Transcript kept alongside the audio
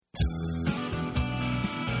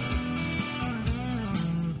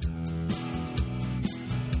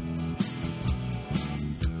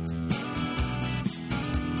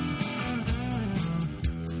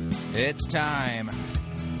It's time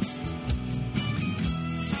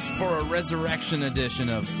for a resurrection edition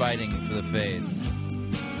of Fighting for the Faith.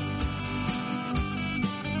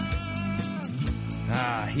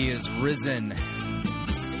 He is risen.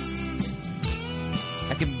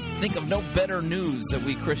 I can think of no better news that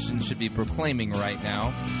we Christians should be proclaiming right now.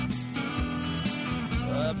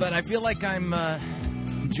 But I feel like I'm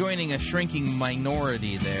joining a shrinking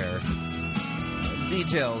minority there.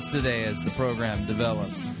 Details today as the program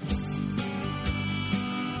develops.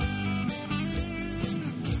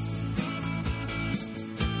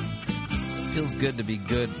 Feels good to be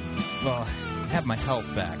good. Well, have my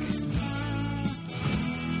health back.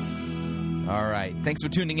 All right. Thanks for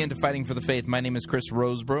tuning in to Fighting for the Faith. My name is Chris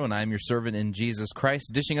Roseborough, and I'm your servant in Jesus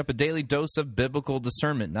Christ, dishing up a daily dose of biblical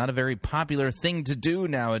discernment. Not a very popular thing to do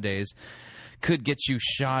nowadays. Could get you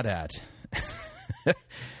shot at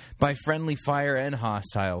by friendly fire and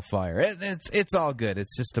hostile fire. It's all good.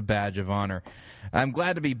 It's just a badge of honor. I'm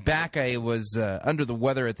glad to be back. I was under the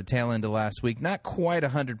weather at the tail end of last week. Not quite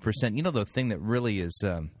 100%. You know, the thing that really is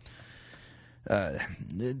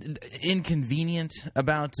inconvenient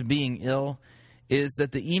about being ill is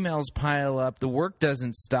that the emails pile up, the work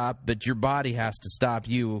doesn't stop, but your body has to stop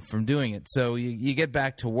you from doing it. So you get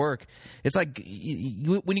back to work. It's like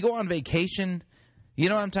when you go on vacation, you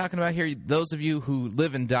know what I'm talking about here? Those of you who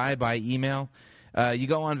live and die by email, you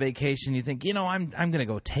go on vacation, you think, I'm going to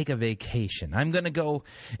go take a vacation. I'm going to go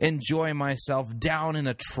enjoy myself down in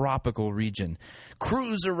a tropical region,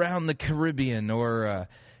 cruise around the Caribbean, or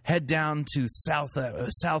head down to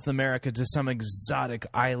South America to some exotic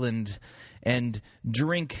island and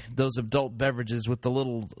drink those adult beverages with the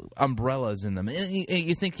little umbrellas in them. And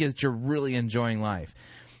you think that you're really enjoying life.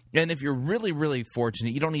 And if you're really, really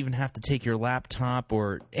fortunate, you don't even have to take your laptop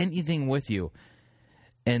or anything with you.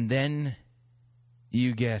 And then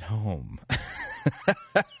you get home.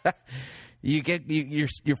 You get your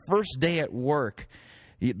first day at work,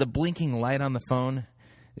 the blinking light on the phone,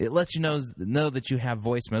 it lets you know that you have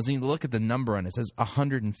voicemails. And you look at the number on it. It says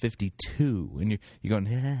 152. And you're going,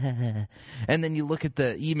 and then you look at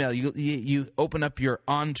the email. You open up your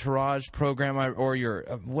Entourage program or your,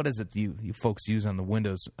 what is it you folks use on the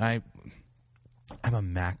Windows? I'm a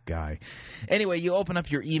Mac guy. Anyway, you open up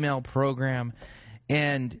your email program,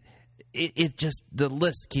 and it just, the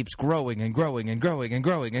list keeps growing and growing and growing and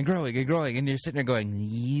growing and growing and growing, and you're sitting there going,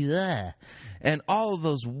 yeah. And all of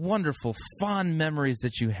those wonderful, fond memories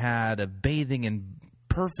that you had of bathing in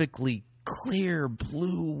perfectly clear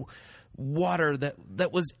blue water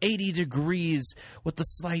that was 80 degrees with a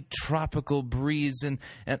slight tropical breeze, and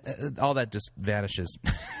all that just vanishes.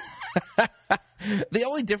 The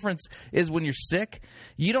only difference is when you're sick,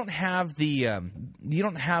 you don't have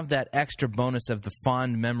that extra bonus of the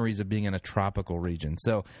fond memories of being in a tropical region.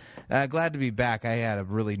 So, glad to be back. I had a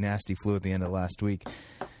really nasty flu at the end of last week.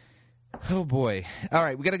 Oh boy! All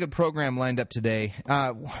right, we got a good program lined up today.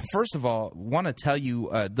 First of all, want to tell you,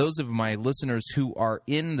 those of my listeners who are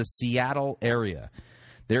in the Seattle area,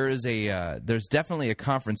 there's definitely a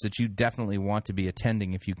conference that you definitely want to be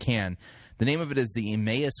attending if you can. The name of it is the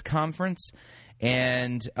Emmaus Conference,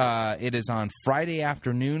 and it is on Friday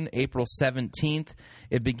afternoon, April 17th.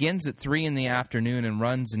 It begins at 3 in the afternoon and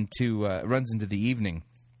runs into the evening.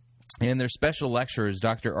 And their special lecturer is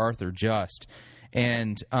Dr. Arthur Just.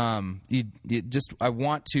 And I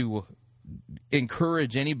want to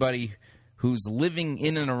encourage anybody who's living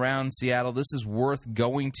in and around Seattle. This is worth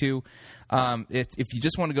going to. If you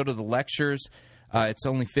just want to go to the lectures, it's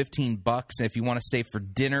only $15. If you want to stay for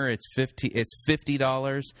dinner, it's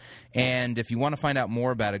 $50. And if you want to find out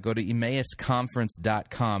more about it, go to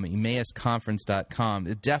emmausconference.com. emmausconference.com.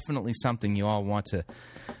 It's definitely something you all want to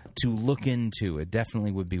look into. It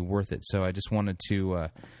definitely would be worth it. So I just wanted to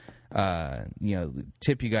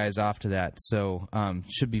tip you guys off to that. So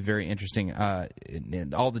should be very interesting.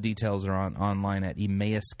 And all the details are online at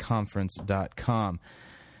emmausconference.com.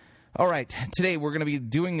 All right, today we're going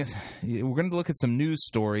to look at some news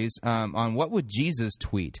stories on what would Jesus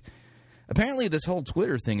tweet. Apparently this whole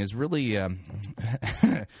Twitter thing is really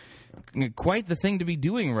quite the thing to be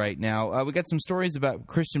doing right now. We got some stories about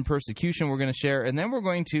Christian persecution we're going to share, and then we're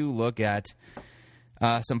going to look at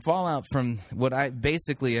some fallout from what I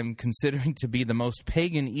basically am considering to be the most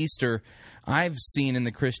pagan Easter I've seen in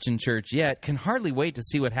the Christian church yet. Can hardly wait to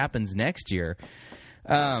see what happens next year.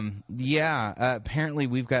 Apparently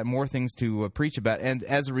we've got more things to preach about, and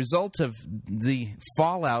as a result of the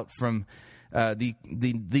fallout from the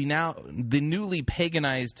newly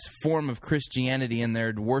paganized form of Christianity and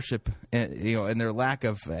their worship, and their lack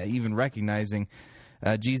of even recognizing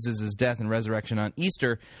Jesus' death and resurrection on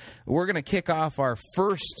Easter, we're going to kick off our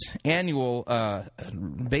first annual,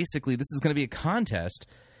 basically this is going to be a contest,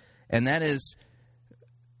 and that is,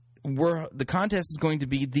 the contest is going to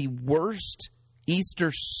be the worst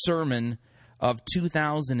Easter sermon of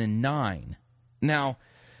 2009. Now,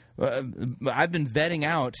 I've been vetting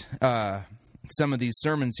out some of these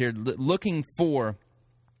sermons here, looking for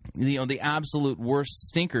the absolute worst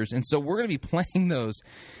stinkers, and so we're going to be playing those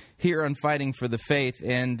here on Fighting for the Faith.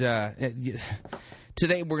 And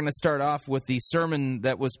today we're going to start off with the sermon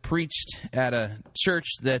that was preached at a church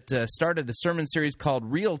that started a sermon series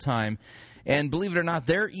called Real Time. And believe it or not,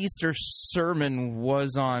 their Easter sermon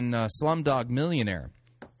was on Slumdog Millionaire.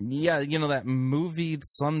 Yeah, you know that movie,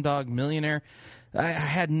 Slumdog Millionaire? I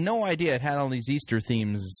had no idea it had all these Easter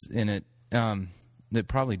themes in it. It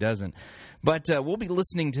probably doesn't. But we'll be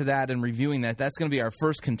listening to that and reviewing that. That's going to be our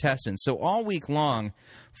first contestant. So all week long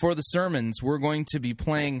for the sermons, we're going to be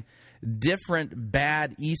playing different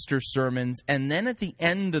bad Easter sermons. And then at the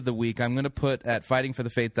end of the week, I'm going to put at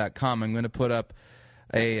fightingforthefaith.com, I'm going to put up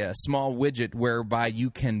a small widget whereby you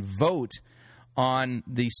can vote on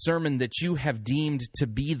the sermon that you have deemed to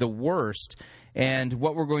be the worst. And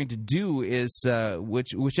what we're going to do is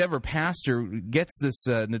whichever pastor gets this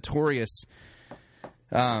notorious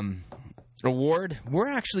award, we're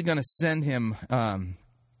actually going to send him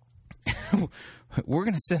we're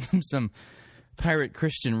going to send him some Pirate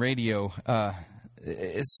Christian Radio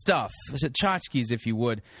stuff, tchotchkes, if you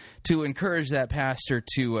would, to encourage that pastor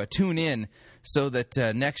to tune in so that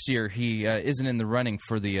next year he isn't in the running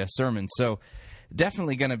for the sermon. So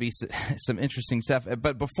definitely going to be some interesting stuff.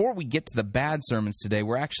 But before we get to the bad sermons today,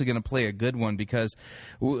 we're actually going to play a good one, because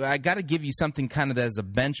I got to give you something kind of as a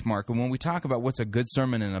benchmark. And when we talk about what's a good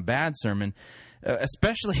sermon and a bad sermon,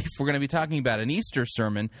 especially if we're going to be talking about an Easter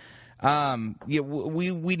sermon,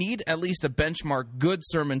 we need at least a benchmark good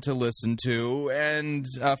sermon to listen to, and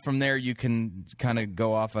from there you can kind of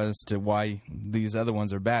go off as to why these other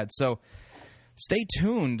ones are bad. So stay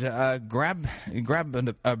tuned. Grab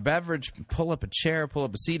a beverage, pull up a chair, pull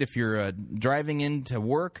up a seat if you're driving into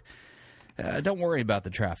work. Don't worry about the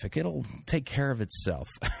traffic. It'll take care of itself.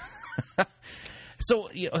 So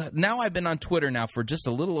now I've been on Twitter now for just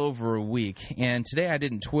a little over a week, and today I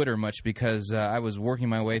didn't Twitter much because I was working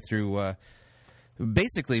my way through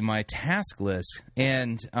basically my task list.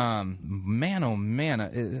 And man, oh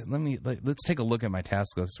man, let's take a look at my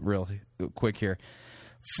task list real quick here.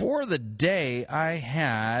 For the day, I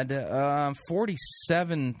had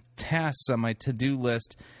 47 tasks on my to-do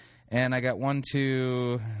list, and I got 1,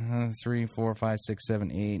 2, 3, 4, 5, 6,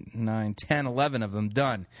 7, 8, 9, 10, 11 of them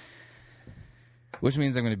done, which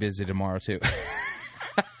means I'm going to be busy tomorrow, too.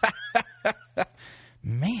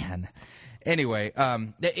 Man. Anyway,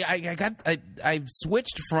 I've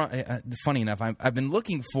switched from, funny enough, I've been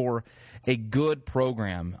looking for a good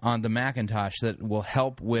program on the Macintosh that will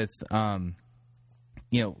help with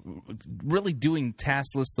really doing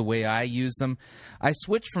task lists the way I use them. I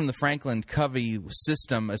switched from the Franklin Covey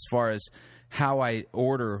system as far as how I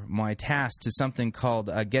order my tasks to something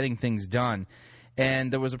called Getting Things Done.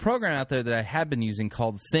 And there was a program out there that I had been using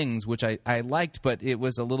called Things, which I liked, but it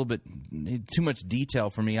was a little bit too much detail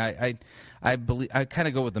for me. I believe I kind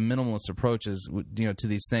of go with the minimalist approaches, to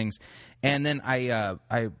these things. And then I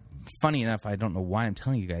funny enough, I don't know why I'm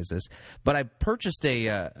telling you guys this, but I purchased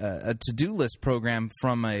a to-do list program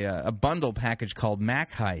from a bundle package called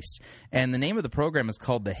Mac Heist, and the name of the program is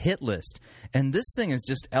called the Hit List. And this thing is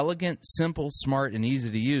just elegant, simple, smart, and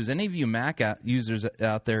easy to use. Any of you Mac users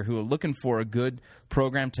out there who are looking for a good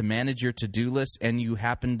program to manage your to-do list, and you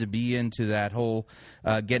happen to be into that whole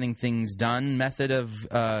getting things done method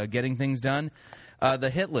of getting things done,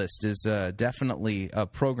 the Hit List is definitely a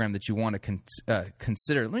program that you want to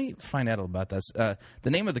consider. Let me find out about this. The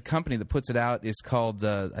name of the company that puts it out is called,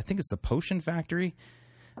 I think it's the Potion Factory.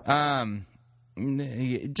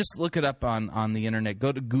 Just look it up on the internet.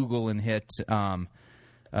 Go to Google and hit,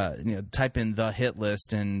 type in the Hit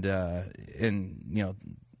List and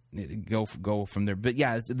go from there. But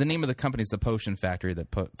yeah, the name of the company is the Potion Factory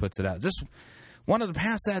that puts it out. Just wanted to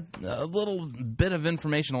pass that little bit of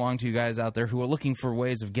information along to you guys out there who are looking for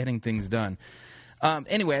ways of getting things done.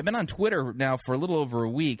 Anyway, I've been on Twitter now for a little over a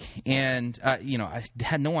week, and I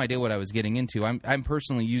had no idea what I was getting into. I'm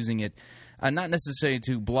personally using it not necessarily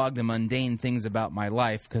to blog the mundane things about my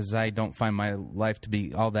life, because I don't find my life to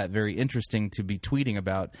be all that very interesting to be tweeting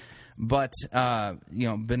about. But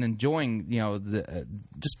been enjoying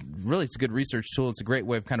just really, it's a good research tool. It's a great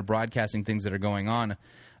way of kind of broadcasting things that are going on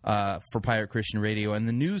for Pirate Christian Radio and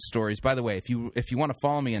the news stories. By the way, if you want to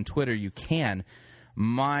follow me on Twitter, you can.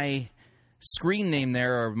 My screen name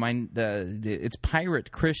there, or it's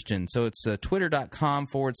Pirate Christian. So it's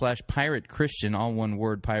twitter.com/Pirate Christian, all one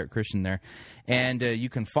word, Pirate Christian there. And you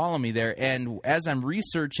can follow me there. And as I'm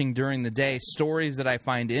researching during the day stories that I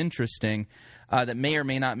find interesting that may or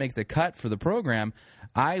may not make the cut for the program,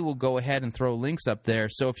 I will go ahead and throw links up there.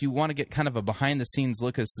 So if you want to get kind of a behind-the-scenes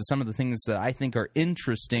look as to some of the things that I think are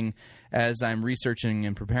interesting as I'm researching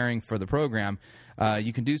and preparing for the program,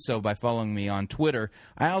 you can do so by following me on Twitter.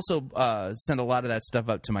 I also send a lot of that stuff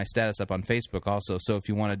up to my status up on Facebook also. So if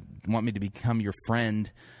you want me to become your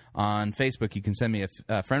friend on Facebook, you can send me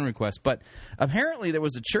a friend request. But apparently there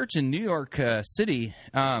was a church in New York City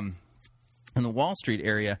in the Wall Street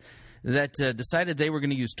area that decided they were going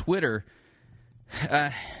to use Twitter.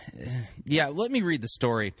 Let me read the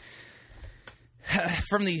story.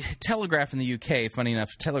 From the Telegraph in the UK, funny enough,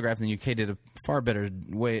 Telegraph in the UK did a far better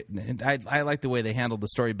way. I like the way they handled the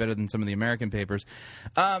story better than some of the American papers.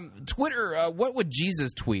 Twitter, what would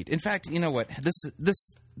Jesus tweet? In fact, you know what?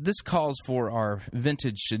 This calls for our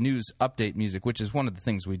vintage news update music, which is one of the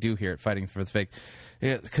things we do here at Fighting for the Faith,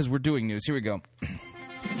 because we're doing news. Here we go.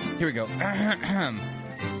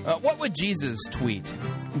 What would Jesus tweet?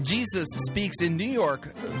 Jesus speaks in New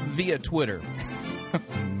York via Twitter.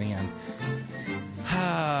 Man.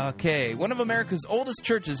 Okay, one of America's oldest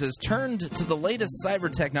churches has turned to the latest cyber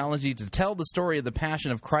technology to tell the story of the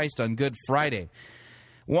Passion of Christ on Good Friday.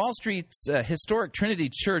 Wall Street's historic Trinity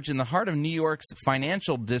Church in the heart of New York's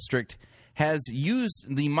financial district has used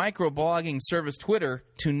the microblogging service Twitter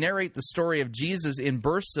to narrate the story of Jesus in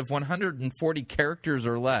bursts of 140 characters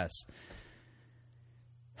or less.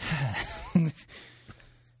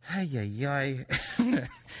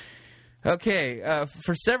 Okay,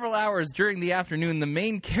 for several hours during the afternoon, the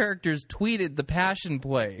main characters tweeted the Passion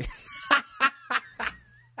Play.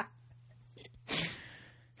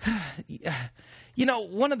 You know,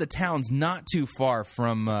 one of the towns not too far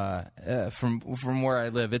from where I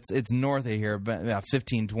live, it's north of here, about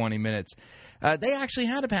 15, 20 minutes. They actually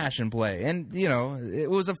had a Passion Play, and, you know, it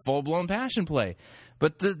was a full-blown Passion Play.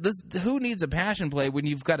 But who needs a Passion Play when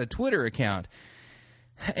you've got a Twitter account?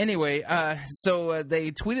 Anyway, so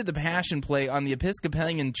they tweeted the Passion Play on the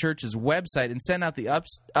Episcopalian Church's website and sent out the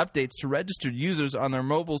updates to registered users on their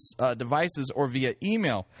mobile devices or via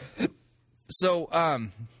email. So,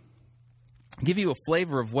 give you a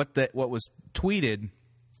flavor of what was tweeted.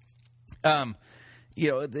 You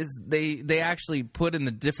know, they actually put in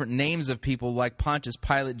the different names of people like Pontius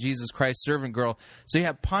Pilate, Jesus Christ, Servant Girl. So you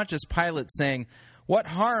have Pontius Pilate saying, "What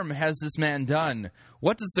harm has this man done?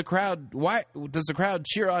 Why does the crowd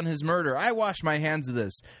cheer on his murder? I wash my hands of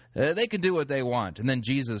this. They can do what they want." And then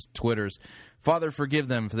Jesus twitters, "Father, forgive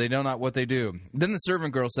them, for they know not what they do." Then the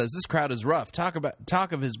servant girl says, "This crowd is rough. Talk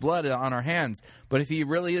of his blood on our hands. But if he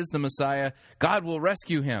really is the Messiah, God will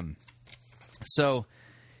rescue him." So,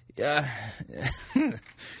 the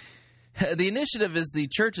initiative is the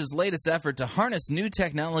church's latest effort to harness new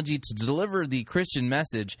technology to deliver the Christian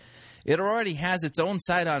message. It already has its own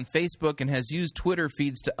site on Facebook and has used Twitter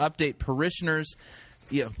feeds to update parishioners.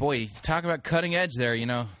 Yeah, boy, talk about cutting edge there, you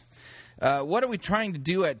know. What are we trying to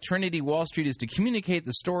do at Trinity Wall Street is to communicate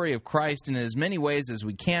the story of Christ in as many ways as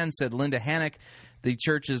we can, said Linda Hannock, the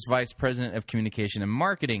church's vice president of communication and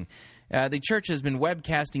marketing. The church has been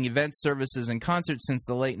webcasting events, services, and concerts since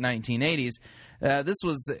the late 1980s. This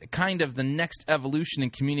was kind of the next evolution in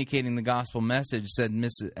communicating the gospel message, said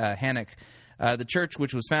Ms. Hannock. The church,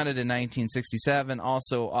 which was founded in 1967,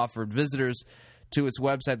 also offered visitors to its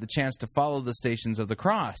website the chance to follow the Stations of the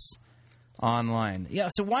Cross online. Yeah,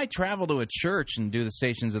 so why travel to a church and do the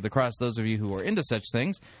Stations of the Cross? Those of you who are into such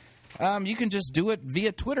things, you can just do it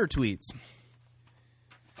via Twitter tweets.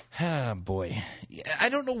 Oh, boy. I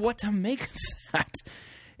don't know what to make of that.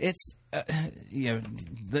 It's, you know,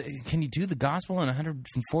 can you do the gospel in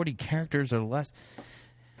 140 characters or less?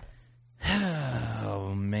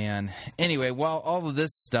 Oh, man. Anyway, while all of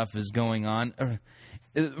this stuff is going on,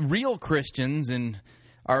 real Christians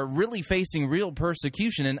are really facing real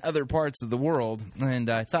persecution in other parts of the world, and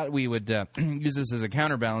I thought we would use this as a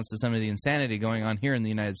counterbalance to some of the insanity going on here in the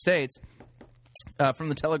United States. From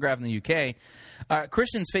the Telegraph in the UK,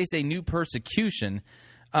 Christians face a new persecution.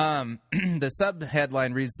 The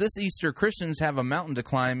sub-headline reads, "This Easter, Christians have a mountain to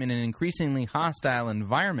climb in an increasingly hostile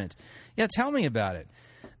environment." Yeah, tell me about it.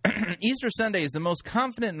 Easter Sunday is the most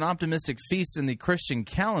confident and optimistic feast in the Christian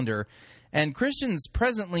calendar, and Christians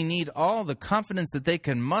presently need all the confidence that they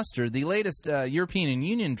can muster. The latest European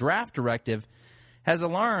Union draft directive has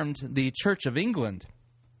alarmed the Church of England.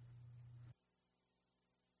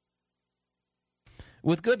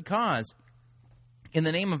 With good cause, in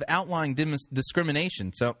the name of outlawing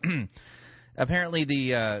discrimination. So, apparently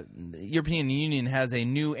the European Union has a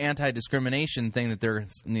new anti-discrimination thing that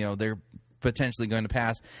they're potentially going to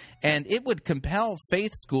pass, and it would compel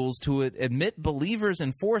faith schools to admit believers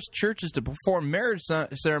and force churches to perform marriage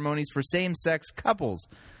ceremonies for same-sex couples,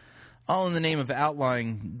 all in the name of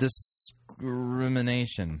outlawing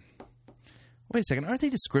discrimination. Wait a second, aren't they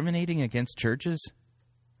discriminating against churches?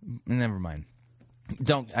 Never mind.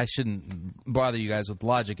 I shouldn't bother you guys with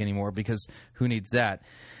logic anymore, because who needs that?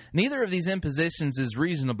 Neither of these impositions is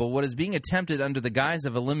reasonable. What is being attempted under the guise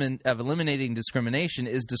of eliminating discrimination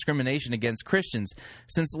is discrimination against Christians.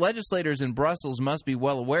 Since legislators in Brussels must be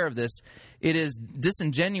well aware of this, it is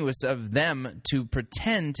disingenuous of them to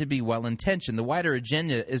pretend to be well-intentioned. The wider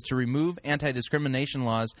agenda is to remove anti-discrimination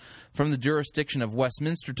laws from the jurisdiction of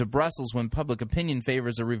Westminster to Brussels when public opinion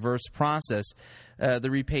favors a reverse process,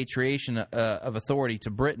 the repatriation of authority to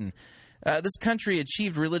Britain. This country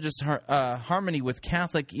achieved religious harmony with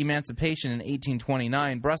Catholic emancipation in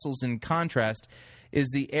 1829. Brussels, in contrast,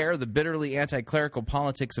 is the heir of the bitterly anti-clerical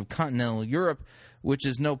politics of continental Europe, which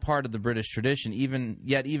is no part of the British tradition. Even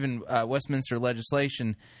Westminster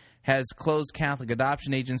legislation has closed Catholic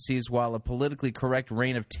adoption agencies, while a politically correct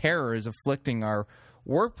reign of terror is afflicting our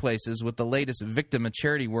workplaces, with the latest victim a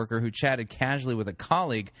charity worker who chatted casually with a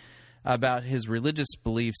colleague about his religious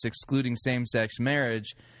beliefs excluding same-sex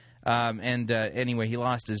marriage. Anyway, he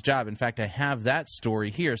lost his job. In fact, I have that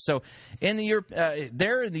story here. So, in Europe,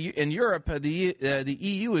 the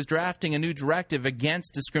EU is drafting a new directive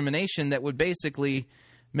against discrimination that would basically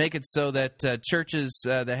make it so that churches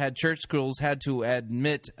that had church schools had to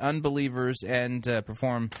admit unbelievers and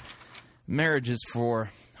perform marriages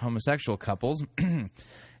for homosexual couples.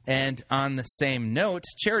 And on the same note,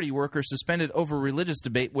 charity workers suspended over religious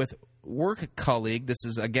debate with work colleague. This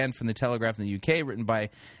is, again, from the Telegraph in the UK, written by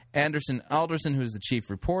Anderson Alderson, who is the chief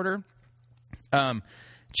reporter.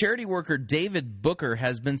 Charity worker David Booker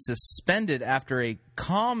has been suspended after a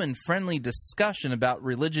calm and friendly discussion about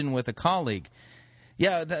religion with a colleague.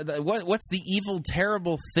 Yeah, what's the evil,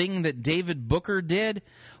 terrible thing that David Booker did?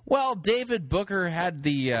 Well, David Booker had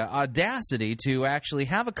the audacity to actually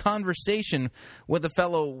have a conversation with a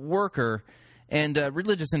fellow worker, and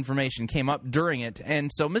religious information came up during it. And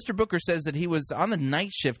so Mr. Booker says that he was on the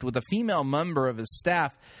night shift with a female member of his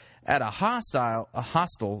staff at a hostel,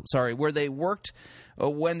 where they worked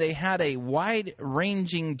when they had a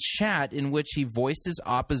wide-ranging chat in which he voiced his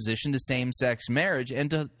opposition to same-sex marriage and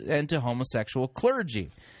to homosexual clergy.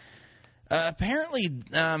 Apparently,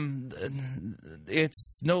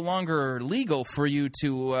 it's no longer legal for you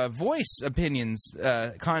to voice opinions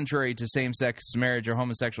contrary to same-sex marriage or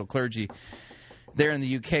homosexual clergy there in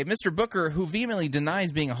the UK. Mr. Booker, who vehemently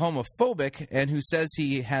denies being a homophobic and who says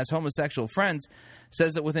he has homosexual friends,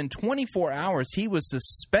 says that within 24 hours he was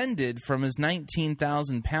suspended from his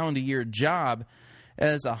 £19,000-a-year job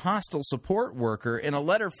as a hostel support worker. In a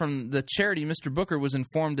letter from the charity, Mr. Booker was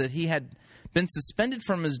informed that he had been suspended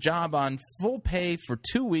from his job on full pay for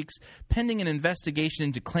 2 weeks, pending an investigation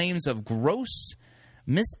into claims of gross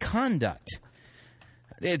misconduct.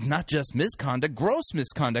 It's not just misconduct, gross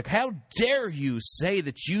misconduct. How dare you say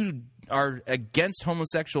that you are against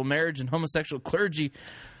homosexual marriage and homosexual clergy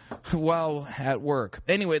while at work?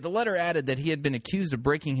 Anyway, the letter added that he had been accused of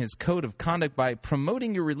breaking his code of conduct by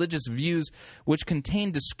promoting your religious views, which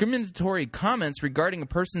contained discriminatory comments regarding a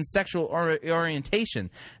person's sexual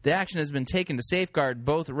orientation. The action has been taken to safeguard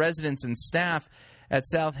both residents and staff at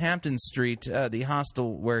Southampton Street, the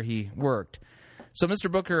hostel where he worked. So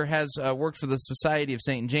Mr. Booker has worked for the Society of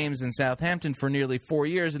St. James in Southampton for nearly 4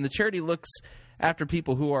 years, and the charity looks after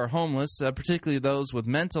people who are homeless, particularly those with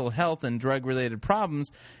mental health and drug-related problems.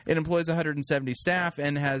 It employs 170 staff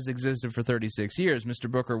and has existed for 36 years.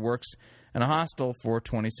 Mr. Booker works in a hostel for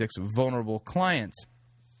 26 vulnerable clients.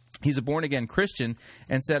 He's a born-again Christian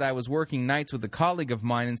and said, I was working nights with a colleague of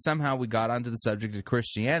mine, and somehow we got onto the subject of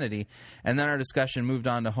Christianity, and then our discussion moved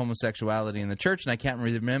on to homosexuality in the church, and I can't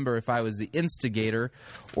remember if I was the instigator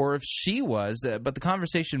or if she was, but the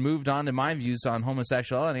conversation moved on to my views on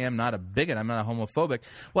homosexuality. I'm not a bigot. I'm not a homophobic.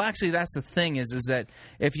 Well, actually, that's the thing, is that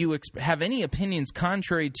if you have any opinions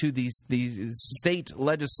contrary to these state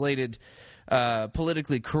legislated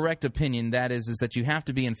politically correct opinion, that is that you have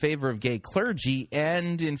to be in favor of gay clergy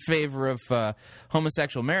and in favor of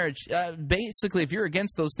homosexual marriage. Basically, if you're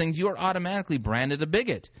against those things, you are automatically branded a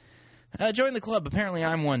bigot. Join the club. Apparently,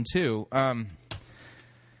 I'm one too.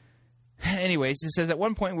 Anyways, he says, at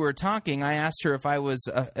one point we were talking, I asked her if I was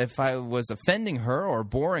offending her or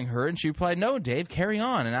boring her, and she replied, no, Dave, carry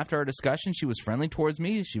on. And after our discussion, she was friendly towards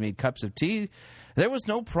me. She made cups of tea There was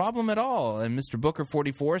no problem at all. And Mr. Booker,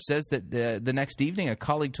 44, says that the next evening a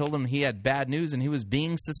colleague told him he had bad news and he was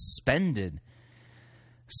being suspended.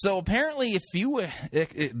 So apparently, if you live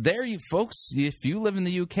in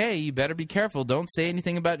the UK, you better be careful. Don't say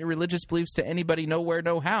anything about your religious beliefs to anybody, nowhere,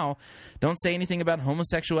 no how. Don't say anything about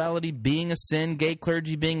homosexuality being a sin, gay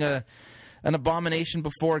clergy being an abomination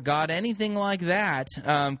before God, anything like that,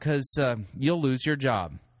 because you'll lose your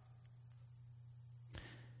job.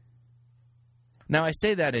 Now, I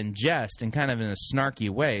say that in jest and kind of in a snarky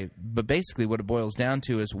way, but basically what it boils down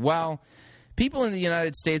to is, while people in the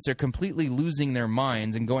United States are completely losing their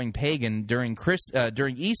minds and going pagan during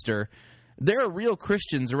Easter, there are real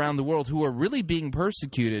Christians around the world who are really being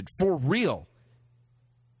persecuted for real.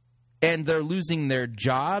 And they're losing their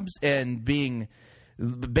jobs and being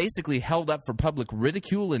basically held up for public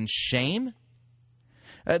ridicule and shame.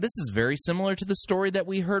 This is very similar to the story that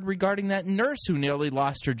we heard regarding that nurse who nearly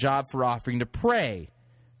lost her job for offering to pray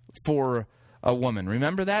for a woman.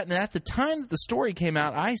 Remember that? And at the time that the story came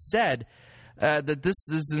out, I said that this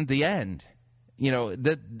isn't the end. You know,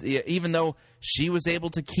 that even though she was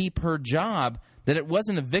able to keep her job, that it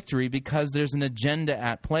wasn't a victory because there's an agenda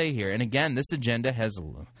at play here. And again, this agenda has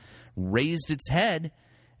raised its head.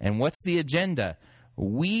 And what's the agenda?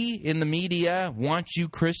 We in the media want you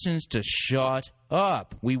Christians to shut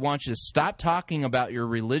up. We want you to stop talking about your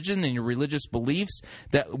religion and your religious beliefs,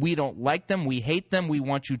 that we don't like them, we hate them, we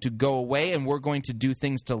want you to go away, and we're going to do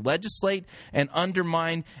things to legislate and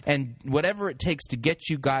undermine and whatever it takes to get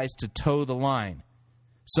you guys to toe the line.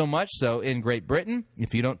 So much so, in Great Britain,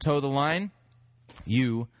 if you don't toe the line,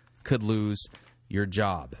 you could lose your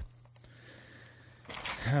job.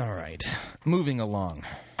 All right, moving along.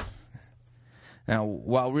 Now,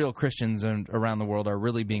 while real Christians around the world are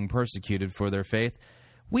really being persecuted for their faith,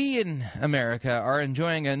 we in America are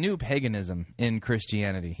enjoying a new paganism in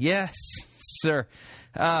Christianity. Yes, sir.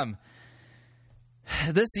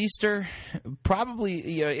 This Easter,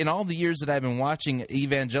 probably in all the years that I've been watching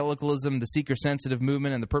evangelicalism, the seeker-sensitive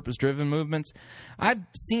movement, and the purpose-driven movements, I've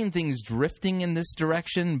seen things drifting in this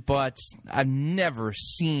direction, but I've never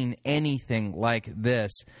seen anything like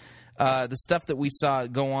this. The stuff that we saw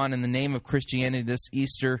go on in the name of Christianity this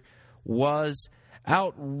Easter was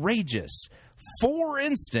outrageous. For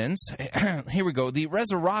instance, here we go, the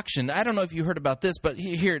resurrection. I don't know if you heard about this, but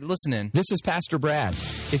here, listen in. This is Pastor Brad.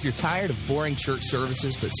 If you're tired of boring church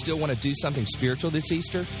services but still want to do something spiritual this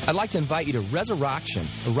Easter, I'd like to invite you to Resurrection.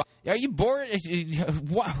 Are you bored?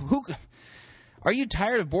 Are you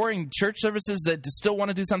tired of boring church services that still want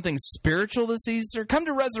to do something spiritual this Easter? Come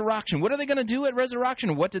to Resurrection. What are they going to do at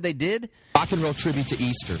Resurrection? What did they did? Rock and roll tribute to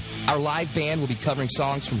Easter. Our live band will be covering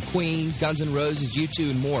songs from Queen, Guns N' Roses, U2,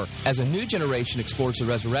 and more as a new generation explores the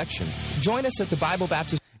resurrection. Join us at the Bible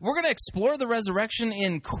Baptist. We're going to explore the resurrection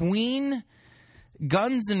in Queen,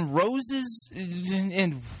 Guns N' Roses,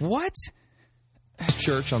 and what?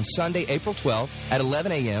 Church on Sunday, April 12th at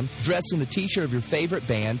 11 a.m., dressed in the t-shirt of your favorite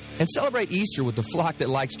band, and celebrate Easter with the flock that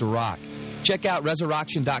likes to rock. Check out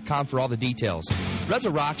resurrection.com for all the details.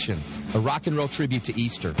 Resurrection, a rock and roll tribute to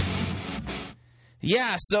Easter.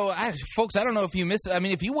 Yeah, so, folks, I don't know if you missed it. I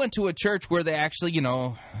mean, if you went to a church where they actually,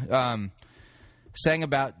 sang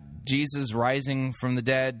about Jesus rising from the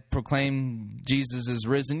dead, proclaimed Jesus is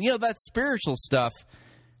risen, that's spiritual stuff.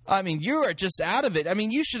 I mean, you are just out of it. I mean,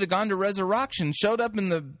 you should have gone to Resurrection, showed up in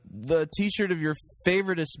the T-shirt of your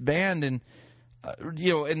favoriteest band, and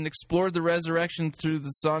and explored the resurrection through the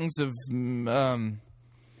songs of. Let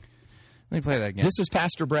me play that again. This is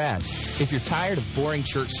Pastor Brad. If you're tired of boring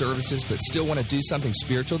church services but still want to do something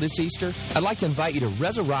spiritual this Easter, I'd like to invite you to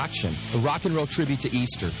Resurrection, a rock and roll tribute to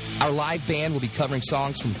Easter. Our live band will be covering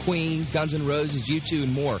songs from Queen, Guns N' Roses, U2,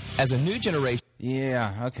 and more as a new generation.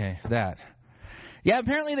 Yeah. Okay. That. Yeah,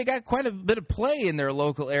 apparently they got quite a bit of play in their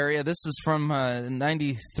local area. This is from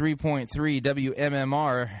 93.3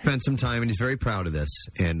 WMMR. Spent some time, and he's very proud of this.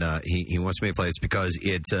 And he wants to make plays because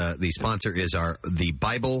it's the sponsor is the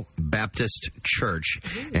Bible Baptist Church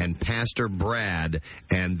and Pastor Brad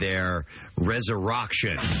and their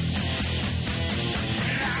Resurrection.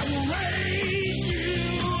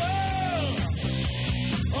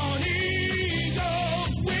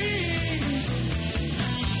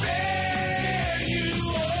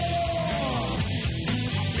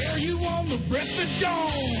 Breath of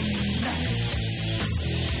dawn.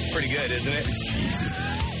 Pretty good, isn't it?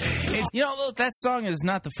 That song is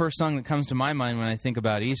not the first song that comes to my mind when I think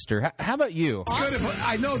about Easter. How about you? It's good.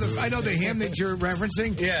 I know the hymn that you're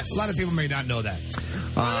referencing. Yes. A lot of people may not know that.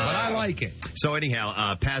 But I like it. So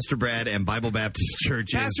anyhow, Pastor Brad and Bible Baptist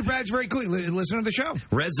Church. Pastor Brad's very cool. Listen to the show.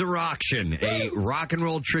 Resurrection, a rock and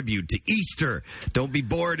roll tribute to Easter. Don't be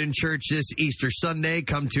bored in church this Easter Sunday.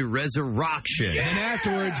 Come to Resurrection. And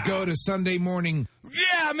afterwards, go to Sunday morning.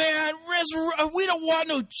 Yeah, man, we don't want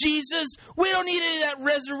no Jesus. We don't need any of that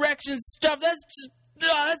resurrection stuff.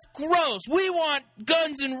 That's gross. We want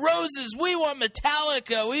Guns N' Roses. We want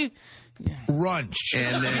Metallica. Brunch.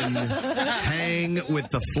 And then hang with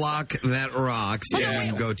the flock that rocks.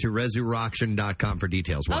 And go to resurrection.com for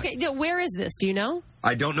details. What? Okay, where is this? Do you know?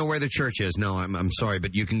 I don't know where the church is. No, I'm sorry,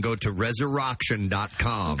 but you can go to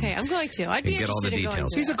resurrection.com. Okay, I'm going to. I'd be get all the interested in details. going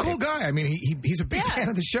to He's a cool guy. I mean, he's a big fan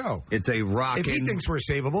of the show. It's a rockin'... If he thinks we're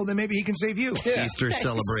savable, then maybe he can save you. Easter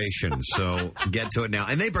celebration. So get to it now.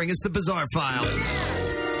 And they bring us the Bizarre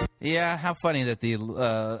File. Yeah, how funny that the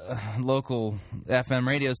local FM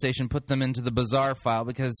radio station put them into the Bizarre File,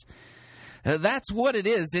 because that's what it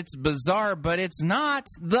is. It's bizarre, but it's not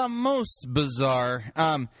the most bizarre.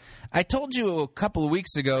 I told you a couple of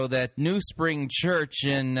weeks ago that New Spring Church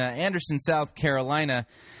in Anderson, South Carolina,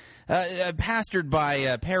 pastored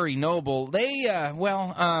by Perry Noble, they,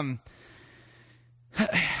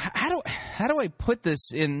 how do I put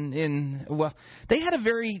this in well, they had a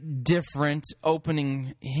very different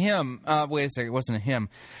opening hymn. Wait a second, it wasn't a hymn.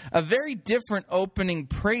 A very different opening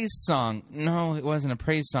praise song. No, it wasn't a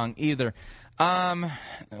praise song either.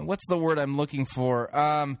 What's the word I'm looking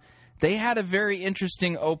for? They had a very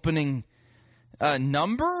interesting opening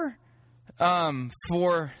number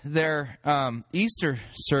for their Easter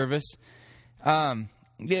service.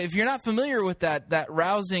 If you're not familiar with that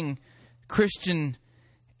rousing Christian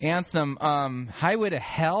anthem, Highway to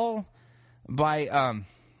Hell by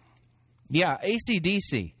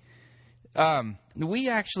AC/DC. We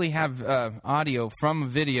actually have audio from a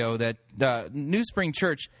video that New Spring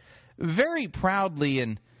Church very proudly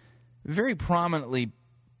and very prominently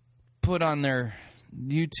put on their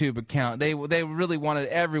YouTube account. They really wanted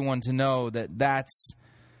everyone to know that that's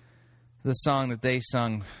the song that they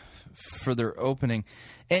sung for their opening.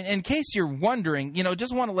 And in case you're wondering,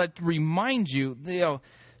 just want to remind you,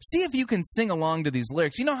 see if you can sing along to these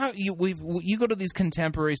lyrics. You know how you go to these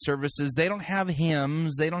contemporary services, they don't have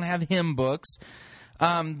hymns, they don't have hymn books.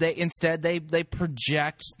 They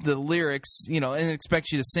project the lyrics, and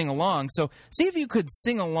expect you to sing along. So see if you could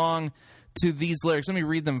sing along to these lyrics. Let me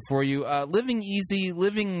read them for you. Living easy,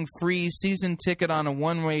 living free, season ticket on a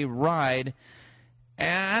one-way ride.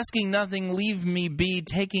 Asking nothing, leave me be,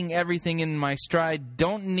 taking everything in my stride.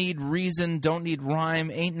 Don't need reason, don't need rhyme,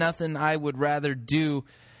 ain't nothing I would rather do.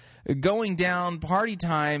 Going down, party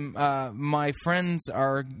time, my friends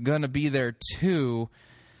are gonna be there too.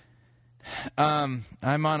 I'm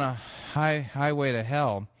on a highway to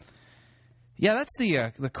hell. Yeah, that's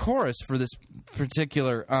the chorus for this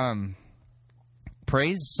particular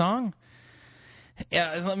praise song.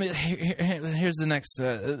 Yeah, here's the next.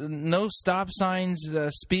 No stop signs,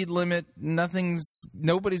 speed limit.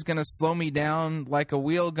 Nobody's gonna slow me down. Like a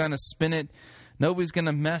wheel, gonna spin it. Nobody's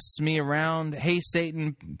gonna mess me around. Hey,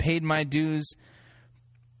 Satan, paid my dues.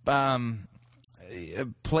 Paid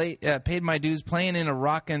my dues. Playing in a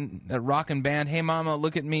rockin' band. Hey, mama,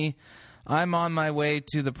 look at me. I'm on my way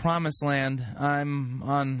to the promised land. I'm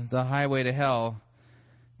on the highway to hell.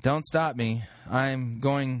 Don't stop me. I'm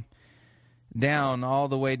going down, all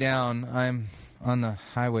the way down. I'm on the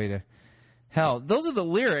highway to hell. Those are the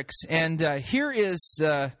lyrics, and here is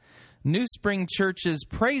New Spring Church's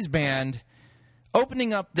praise band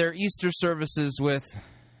opening up their Easter services with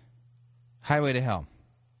Highway to Hell.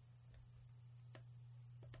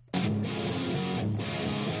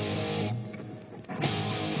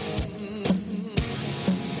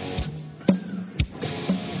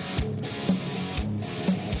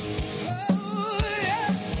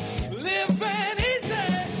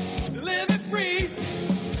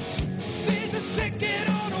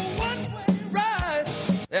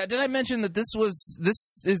 Did I mention that this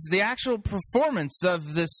is the actual performance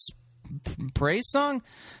of this praise song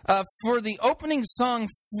for the opening song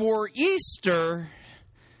for Easter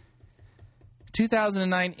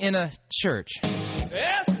 2009 in a church?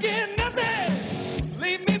 Asking nothing,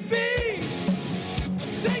 leave me be.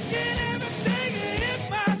 Taking everything in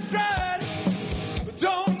my stride.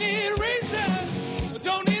 Don't need reason,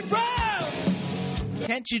 don't need rhyme.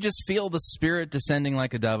 Can't you just feel the Spirit descending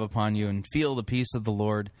like a dove upon you and feel the peace of the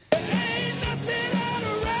Lord? Ain't nothing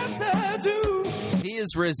I'd rather do. He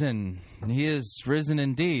is risen. He is risen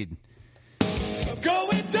indeed.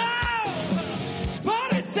 Going down,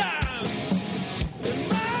 party time. And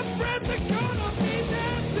my friends are gonna be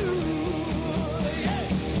there too. Yeah.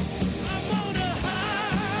 I'm on a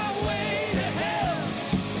highway to hell.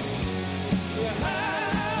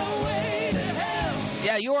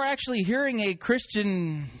 Yeah, you are actually hearing a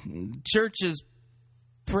Christian church's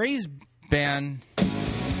praise band.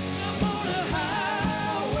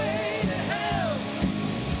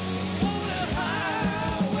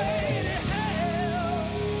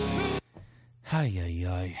 Ay, ay,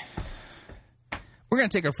 ay. We're going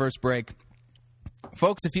to take our first break.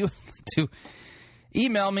 Folks, if you would like to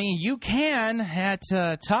email me, you can at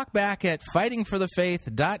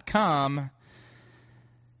talkback@fightingforthefaith.com.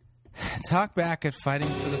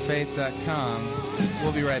 Talkback@fightingforthefaith.com.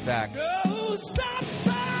 We'll be right back. No, stop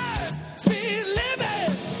sign, speed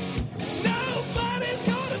limit. Nobody's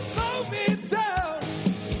gonna slow me down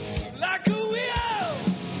like a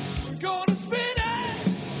wheel. Gonna spin it.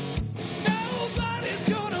 Nobody's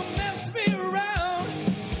gonna mess me around.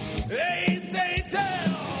 Hey,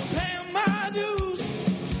 Satan, paying my dues.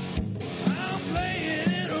 I'm playing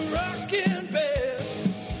in a rocking bed.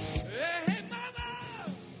 Hey, mama,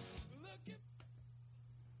 look at.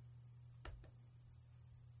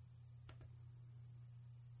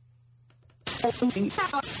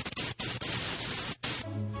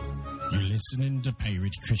 You're listening to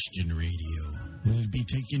Pirate Christian Radio. We'll be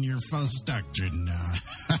taking your false doctrine now.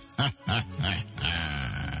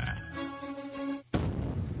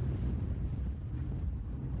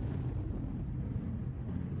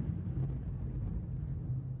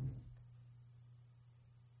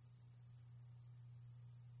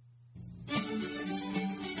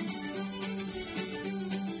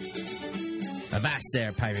 Avast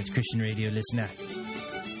there, Pirate Christian Radio listener.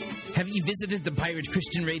 Have you visited the Pirate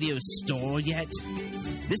Christian Radio store yet?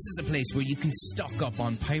 This is a place where you can stock up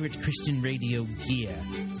on Pirate Christian Radio gear.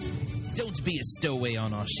 Don't be a stowaway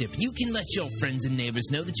on our ship. You can let your friends and neighbors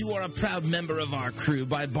know that you are a proud member of our crew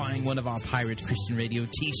by buying one of our Pirate Christian Radio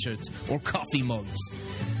t-shirts or coffee mugs.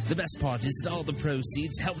 The best part is that all the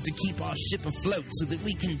proceeds help to keep our ship afloat so that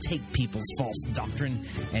we can take people's false doctrine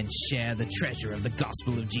and share the treasure of the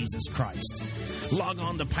gospel of Jesus Christ. Log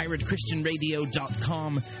on to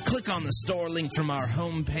piratechristianradio.com, click on the store link from our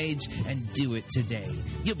homepage, and do it today.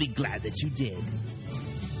 You'll be glad that you did.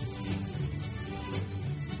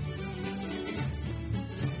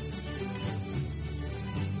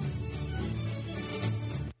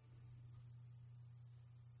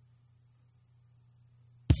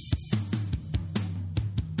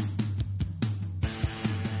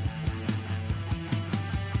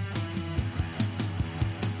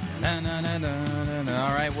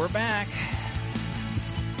 All right, we're back.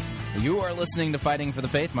 You are listening to Fighting for the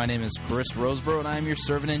Faith. My name is Chris Roseborough, and I am your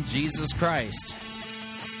servant in Jesus Christ.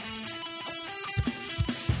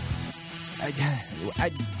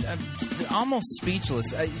 I'm almost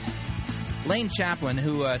speechless. Lane Chaplin,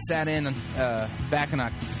 who sat in back in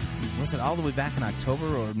was it all the way back in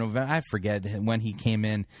October or November? I forget when he came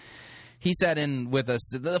in. He sat in with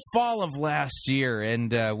us the fall of last year,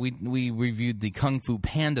 and we reviewed the Kung Fu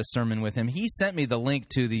Panda sermon with him. He sent me the link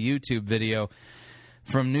to the YouTube video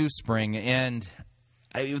from New Spring, and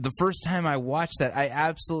the first time I watched that, I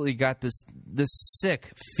absolutely got this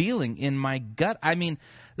sick feeling in my gut. I mean,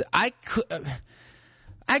 I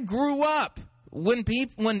grew up when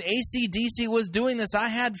AC/DC was doing this. I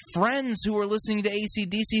had friends who were listening to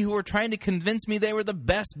AC/DC who were trying to convince me they were the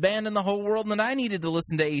best band in the whole world and that I needed to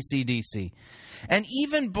listen to AC/DC. And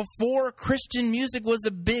even before Christian music was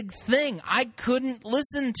a big thing, I couldn't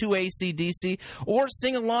listen to AC/DC or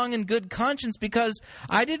sing along in good conscience because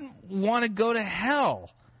I didn't want to go to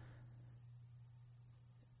hell.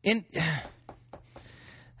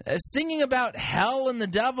 Singing about hell and the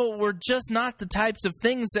devil were just not the types of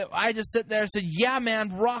things that I just sit there and said, yeah, man,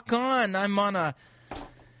 rock on. I'm on a...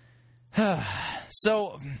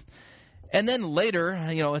 So, and then later,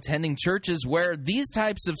 attending churches where these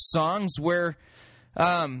types of songs were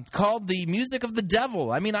called the music of the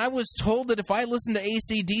devil. I mean, I was told that if I listened to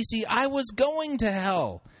AC/DC, I was going to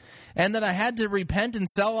hell. And that I had to repent and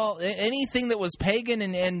sell anything that was pagan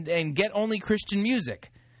and get only Christian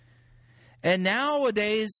music. And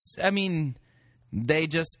nowadays, I mean, they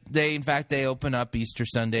open up Easter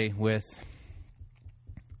Sunday with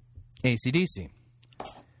AC/DC.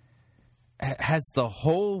 Has the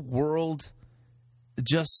whole world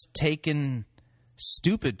just taken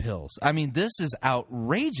stupid pills? I mean, this is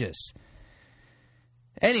outrageous.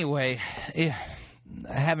 Anyway,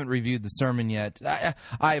 I haven't reviewed the sermon yet.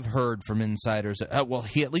 I've heard from insiders, well,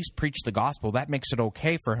 he at least preached the gospel. That makes it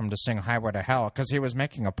okay for him to sing Highway to Hell because he was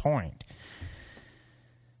making a point.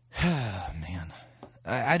 Man,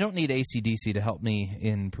 I don't need AC/DC to help me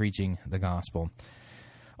in preaching the gospel.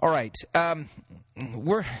 All right,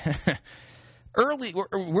 we're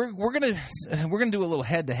gonna do a little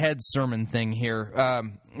head-to-head sermon thing here.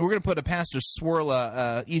 We're gonna put a Pastor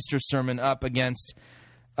Swirla Easter sermon up against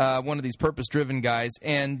one of these purpose-driven guys,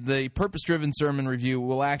 and the purpose-driven sermon review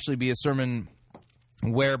will actually be a sermon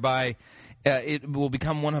whereby it will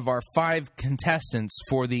become one of our 5 contestants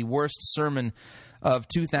for the worst sermon of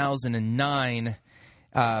 2009.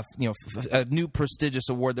 A new prestigious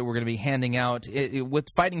award that we're going to be handing out with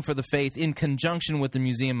Fighting for the Faith in conjunction with the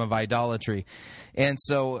Museum of Idolatry. And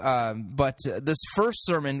so, but this first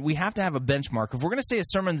sermon, we have to have a benchmark. If we're going to say a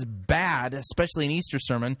sermon's bad, especially an Easter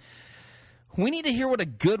sermon, we need to hear what a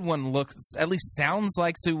good one looks, at least sounds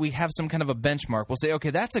like, so we have some kind of a benchmark. We'll say, okay,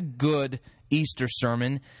 that's a good Easter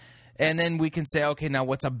sermon. And then we can say, okay, now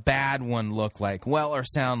what's a bad one look like? Well, or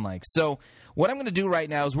sound like. So what I'm going to do right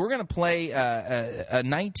now is we're going to play a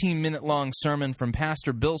 19-minute-long sermon from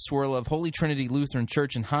Pastor Bill Swirl of Holy Trinity Lutheran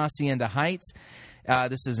Church in Hacienda Heights.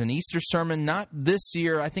 This is an Easter sermon, not this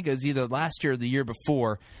year. I think it was either last year or the year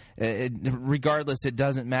before. Regardless, it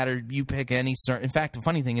doesn't matter. You pick any sermon. In fact, the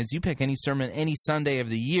funny thing is you pick any sermon any Sunday of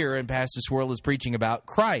the year, and Pastor Swirl is preaching about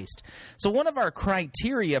Christ. So one of our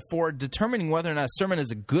criteria for determining whether or not a sermon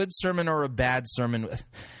is a good sermon or a bad sermon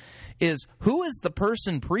is who is the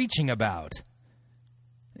person preaching about?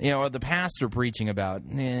 Or the pastor preaching about.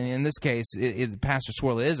 In this case, Pastor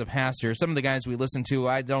Swirl is a pastor. Some of the guys we listen to,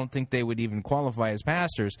 I don't think they would even qualify as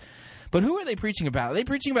pastors. But who are they preaching about? Are they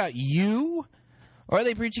preaching about you? Or are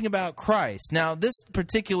they preaching about Christ? Now, this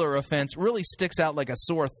particular offense really sticks out like a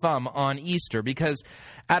sore thumb on Easter because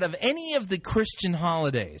out of any of the Christian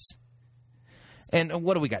holidays, and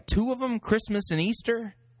what do we got, 2 of them, Christmas and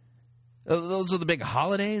Easter? Those are the big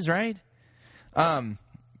holidays, right?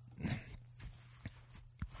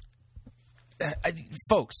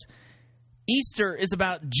 Folks, Easter is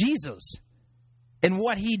about Jesus and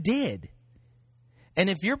what he did. And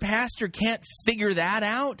if your pastor can't figure that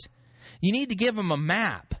out, you need to give him a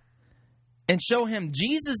map and show him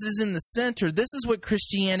Jesus is in the center. This is what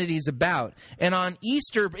Christianity is about. And on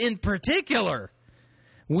Easter in particular,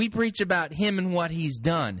 we preach about him and what he's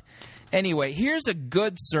done. Anyway, here's a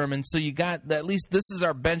good sermon. So you got, at least this is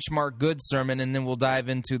our benchmark good sermon, and then we'll dive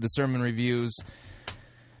into the sermon reviews.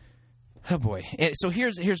 Oh, boy. So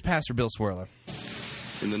here's Pastor Bill Swirler.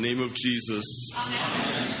 In the name of Jesus.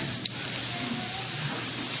 Amen.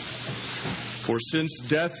 For since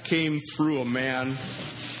death came through a man,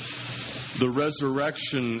 the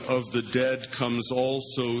resurrection of the dead comes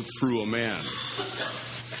also through a man.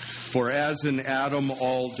 For as in Adam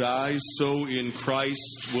all die, so in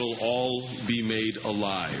Christ will all be made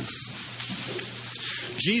alive.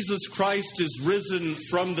 Jesus Christ is risen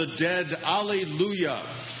from the dead. Alleluia.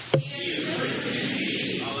 He is risen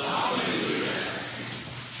indeed. Alleluia.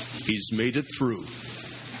 He's made it through.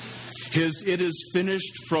 His "it is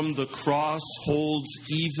finished" from the cross holds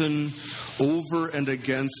even over and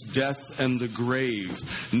against death and the grave.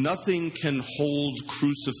 Nothing can hold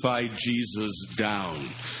crucified Jesus down.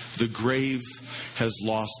 The grave has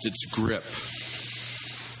lost its grip.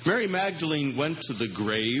 Mary Magdalene went to the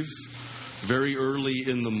grave very early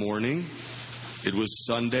in the morning. It was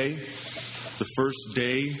Sunday, the first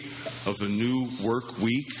day of a new work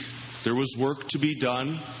week. There was work to be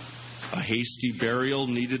done. A hasty burial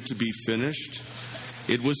needed to be finished.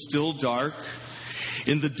 It was still dark.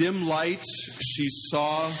 In the dim light, she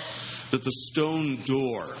saw that the stone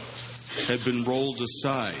door had been rolled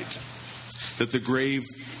aside, that the grave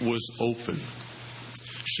was open.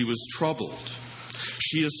 She was troubled.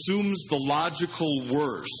 She assumes the logical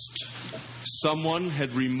worst. Someone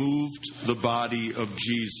had removed the body of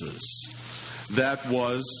Jesus. That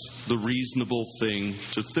was the reasonable thing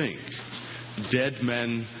to think. Dead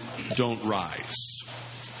men don't rise.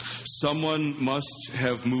 Someone must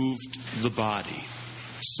have moved the body.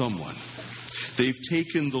 Someone. They've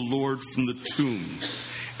taken the Lord from the tomb,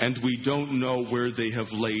 and we don't know where they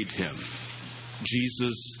have laid him.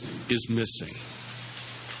 Jesus is missing.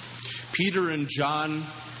 Peter and John...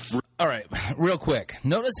 All right, real quick.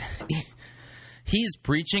 Notice he's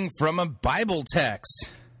preaching from a Bible text.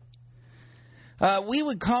 We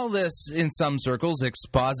would call this, in some circles,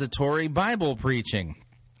 expository Bible preaching.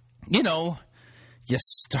 You know, you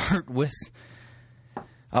start with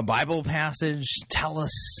a Bible passage, tell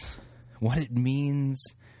us what it means,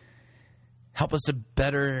 help us to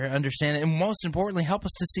better understand it, and most importantly, help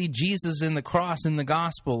us to see Jesus in the cross, in the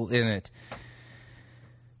gospel in it.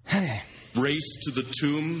 Race to the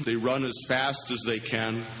tomb. They run as fast as they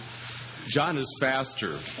can. John is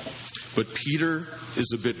faster, but Peter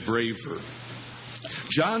is a bit braver.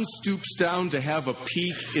 John stoops down to have a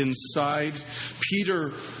peek inside.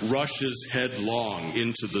 Peter rushes headlong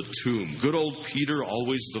into the tomb. Good old Peter,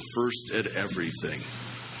 always the first at everything.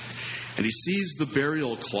 And he sees the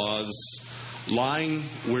burial cloths lying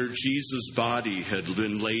where Jesus' body had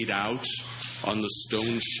been laid out on the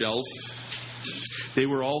stone shelf, they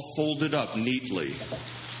were all folded up neatly.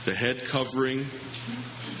 The head covering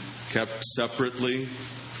kept separately,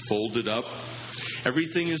 folded up.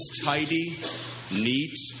 Everything is tidy,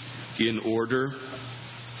 neat, in order.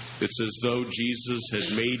 It's as though Jesus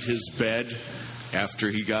had made his bed after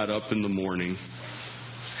he got up in the morning.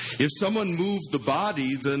 If someone moved the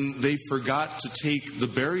body, then they forgot to take the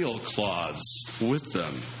burial cloths with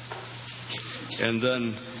them. And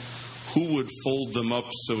then who would fold them up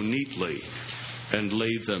so neatly and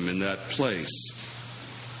lay them in that place?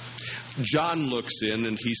 John looks in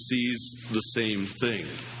and he sees the same thing.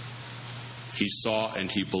 He saw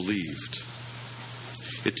and he believed.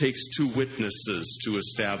 It takes two witnesses to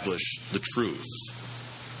establish the truth.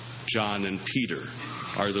 John and Peter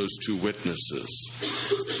are those two witnesses.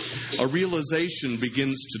 A realization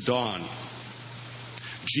begins to dawn.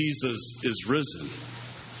 Jesus is risen.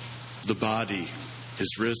 The body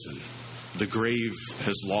is risen. The grave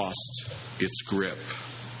has lost its grip.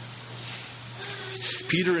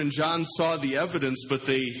 Peter and John saw the evidence, but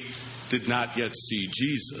they did not yet see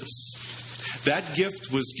Jesus. That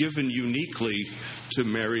gift was given uniquely to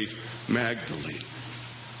Mary Magdalene.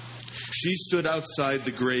 She stood outside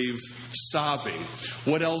the grave sobbing.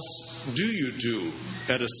 What else do you do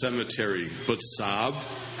at a cemetery but sob?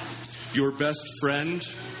 Your best friend,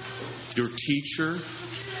 your teacher,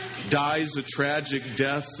 dies a tragic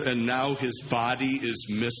death, and now his body is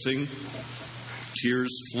missing.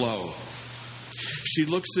 Tears flow. She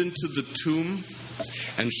looks into the tomb,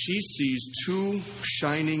 and she sees two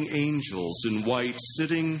shining angels in white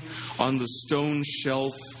sitting on the stone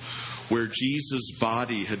shelf where Jesus'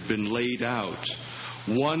 body had been laid out.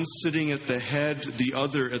 One sitting at the head, the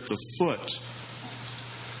other at the foot.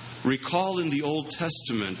 Recall in the Old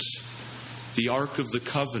Testament the Ark of the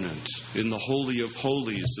Covenant in the Holy of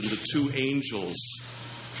Holies, and the two angels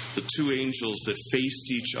that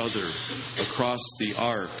faced each other across the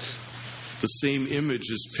Ark. The same image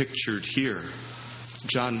is pictured here.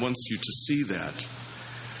 John wants you to see that.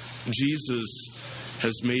 Jesus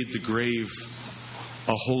has made the grave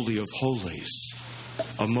a holy of holies,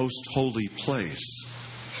 a most holy place.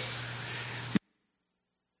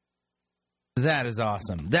 That is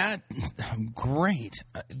awesome. That, great.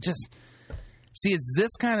 Just, see, it's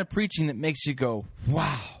this kind of preaching that makes you go,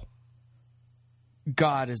 wow.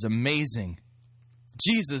 God is amazing.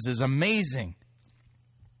 Jesus is amazing.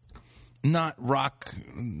 Not rock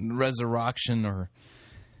resurrection or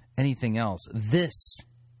anything else. This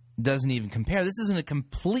doesn't even compare. This is in a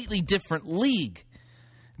completely different league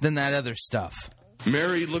than that other stuff.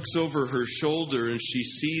 Mary looks over her shoulder and she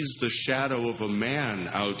sees the shadow of a man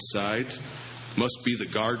outside. Must be the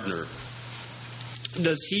gardener.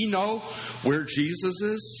 Does he know where Jesus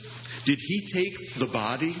is? Did he take the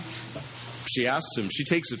body? She asks him. She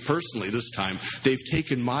takes it personally this time. They've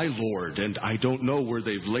taken my Lord, and I don't know where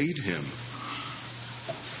they've laid him.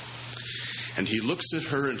 And he looks at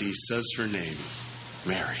her and he says her name,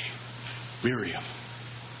 Mary, Miriam.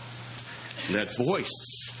 And that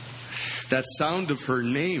voice, that sound of her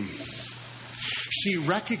name, she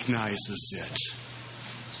recognizes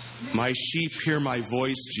it. My sheep hear my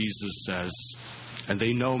voice, Jesus says, and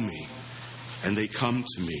they know me, and they come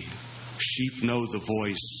to me. Sheep know the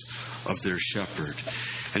voice of their shepherd.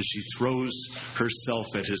 And she throws herself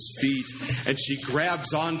at his feet, and she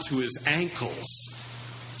grabs onto his ankles.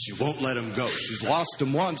 She won't let him go. She's lost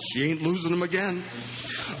him once. She ain't losing him again.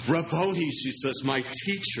 Rabboni, she says, my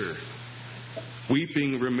teacher.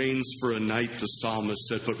 Weeping remains for a night, the psalmist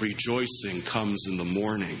said, but rejoicing comes in the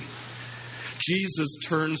morning. Jesus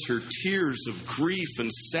turns her tears of grief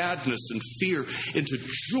and sadness and fear into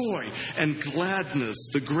joy and gladness.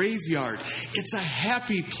 The graveyard, it's a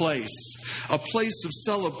happy place, a place of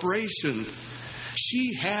celebration.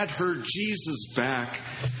 She had her Jesus back,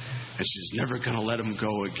 and she's never going to let him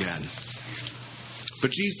go again.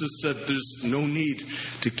 But Jesus said, there's no need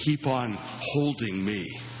to keep on holding me.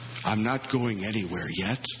 I'm not going anywhere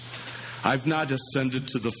yet. I've not ascended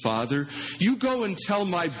to the Father. You go and tell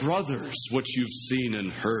my brothers what you've seen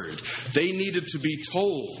and heard. They needed to be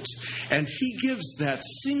told. And he gives that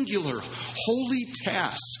singular holy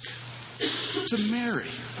task to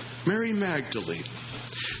Mary Magdalene.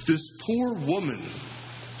 This poor woman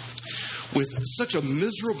with such a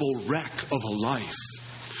miserable wreck of a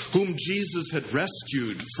life, whom Jesus had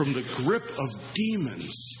rescued from the grip of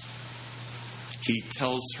demons. He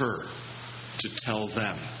tells her to tell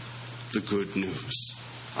them the good news.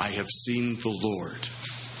 I have seen the Lord.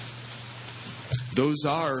 Those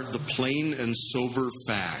are the plain and sober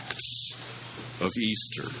facts of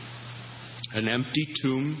Easter. An empty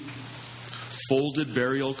tomb, folded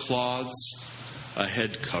burial cloths, a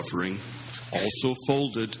head covering, also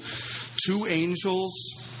folded, 2 angels,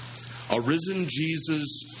 a risen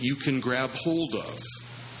Jesus you can grab hold of.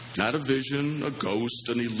 Not a vision, a ghost,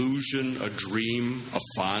 an illusion, a dream, a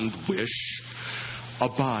fond wish. A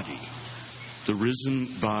body, the risen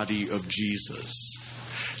body of Jesus.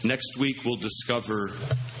 Next week we'll discover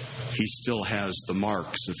he still has the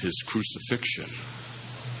marks of his crucifixion.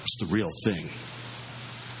 It's the real thing.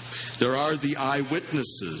 There are the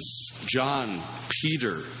eyewitnesses, John,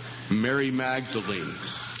 Peter, Mary Magdalene.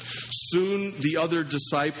 Soon the other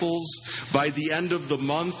disciples. By the end of the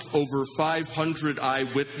month, over 500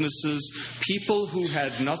 eyewitnesses, people who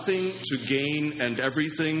had nothing to gain and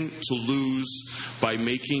everything to lose by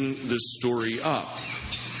making this story up.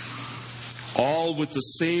 All with the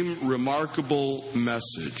same remarkable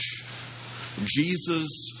message. Jesus,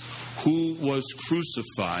 who was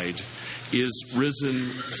crucified, is risen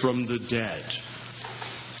from the dead.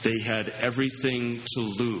 They had everything to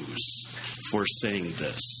lose for saying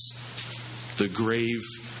this. The grave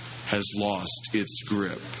has lost its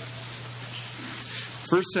grip.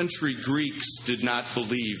 First century Greeks did not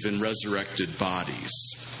believe in resurrected bodies.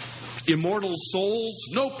 Immortal souls?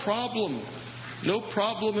 No problem. No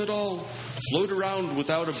problem at all. Float around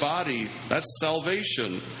without a body. That's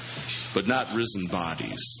salvation. But not risen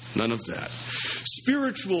bodies. None of that.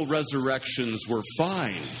 Spiritual resurrections were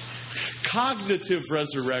fine. Cognitive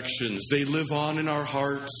resurrections, they live on in our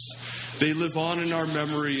hearts. They live on in our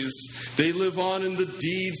memories. They live on in the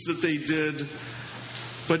deeds that they did.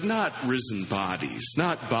 But not risen bodies.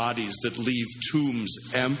 Not bodies that leave tombs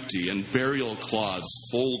empty and burial cloths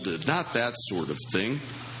folded. Not that sort of thing.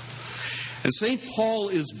 And St. Paul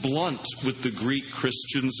is blunt with the Greek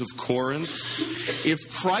Christians of Corinth.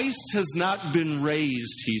 If Christ has not been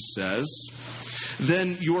raised, he says,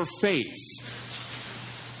 then your faith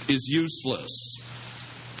is useless.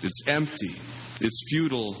 It's empty. It's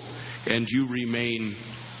futile. And you remain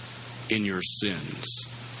in your sins.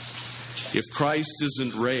 If Christ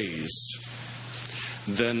isn't raised,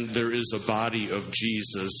 then there is a body of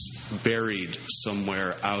Jesus buried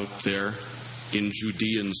somewhere out there in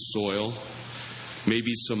Judean soil.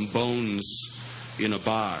 Maybe some bones in a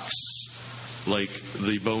box, like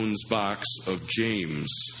the bones box of James,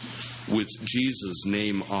 with Jesus'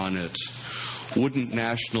 name on it. Wouldn't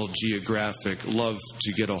National Geographic love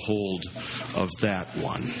to get a hold of that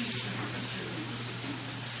one?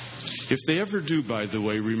 If they ever do, by the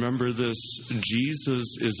way, remember this: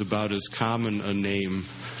 Jesus is about as common a name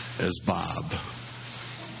as Bob.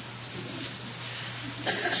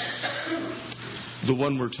 The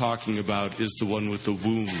one we're talking about is the one with the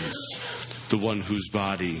wounds, the one whose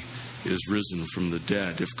body is risen from the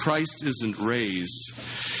dead. If Christ isn't raised,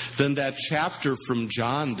 then that chapter from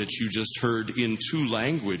John that you just heard in 2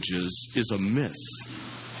 languages is a myth,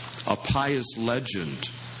 a pious legend,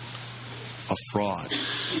 a fraud.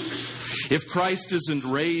 If Christ isn't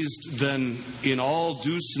raised, then in all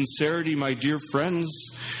due sincerity, my dear friends,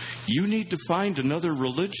 you need to find another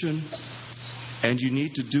religion, and you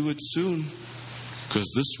need to do it soon,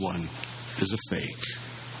 because this one is a fake.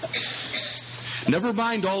 Never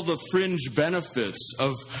mind all the fringe benefits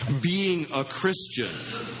of being a Christian,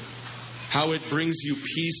 how it brings you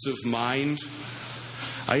peace of mind.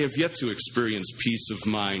 I have yet to experience peace of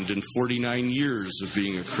mind in 49 years of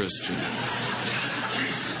being a Christian.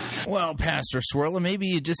 Well, Pastor Swirler, maybe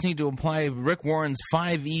you just need to apply Rick Warren's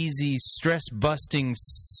 5 easy stress-busting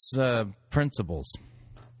principles.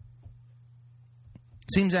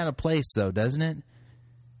 Seems out of place, though, doesn't it?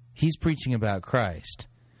 He's preaching about Christ.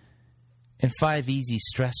 And 5 easy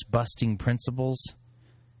stress-busting principles,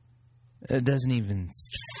 it doesn't even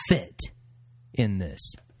fit in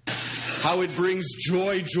this. How it brings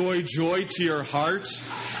joy, joy, joy to your heart.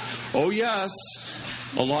 Oh, yes,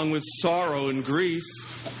 along with sorrow and grief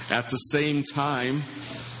at the same time.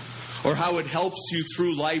 Or how it helps you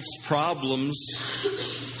through life's problems.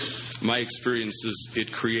 My experience is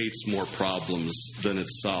it creates more problems than it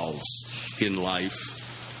solves in life.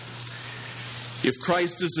 If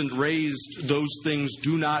Christ isn't raised, those things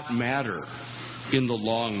do not matter in the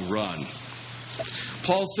long run.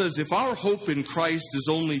 Paul says if our hope in Christ is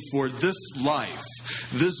only for this life,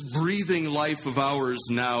 this breathing life of ours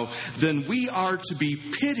now, then we are to be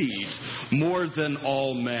pitied more than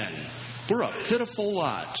all men. We're a pitiful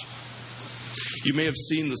lot. You may have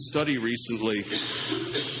seen the study recently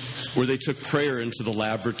where they took prayer into the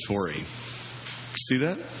laboratory. See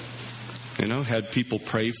that? You know, had people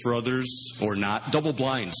pray for others or not.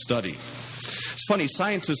 Double-blind study. It's funny,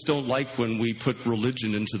 scientists don't like when we put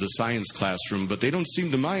religion into the science classroom, but they don't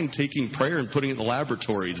seem to mind taking prayer and putting it in the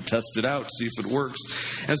laboratory to test it out, see if it works.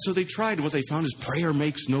 And so they tried. What they found is prayer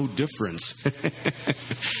makes no difference.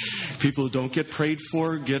 People who don't get prayed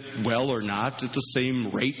for get well or not at the same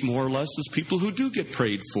rate, more or less, as people who do get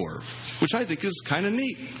prayed for, which I think is kind of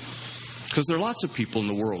neat. Because there are lots of people in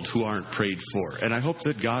the world who aren't prayed for, and I hope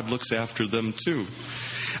that God looks after them too.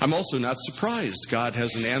 I'm also not surprised God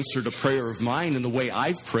hasn't answered a prayer of mine in the way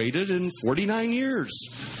I've prayed it in 49 years.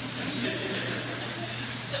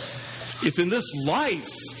 If in this life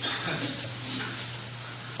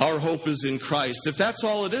our hope is in Christ, if that's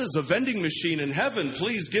all it is, a vending machine in heaven,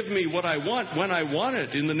 please give me what I want when I want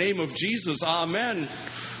it. In the name of Jesus, amen.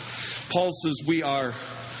 Paul says we are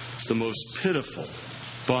the most pitiful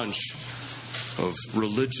bunch of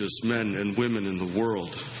religious men and women in the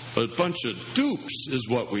world. A bunch of dupes is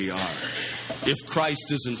what we are. If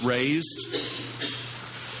Christ isn't raised,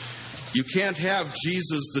 you can't have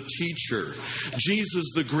Jesus the teacher,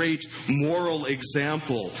 Jesus the great moral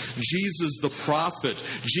example, Jesus the prophet,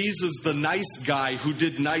 Jesus the nice guy who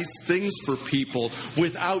did nice things for people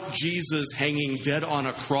without Jesus hanging dead on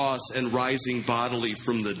a cross and rising bodily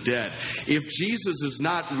from the dead. If Jesus is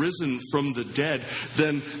not risen from the dead,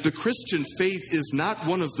 then the Christian faith is not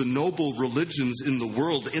one of the noble religions in the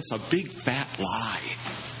world. It's a big fat lie.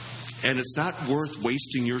 And it's not worth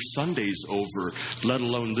wasting your Sundays over, let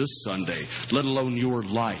alone this Sunday, let alone your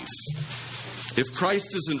life. If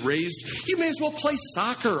Christ isn't raised, you may as well play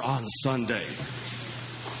soccer on Sunday.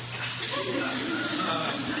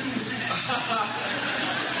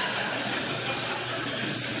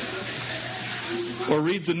 Or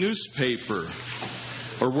read the newspaper.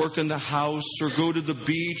 Or work in the house, or go to the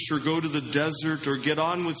beach, or go to the desert, or get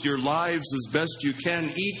on with your lives as best you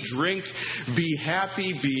can. Eat, drink, be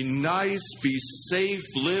happy, be nice, be safe,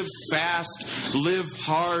 live fast, live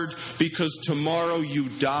hard, because tomorrow you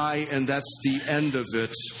die, and that's the end of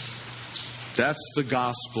it. That's the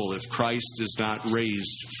gospel if Christ is not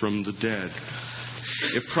raised from the dead.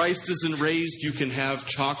 If Christ isn't raised, you can have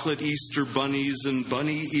chocolate Easter bunnies and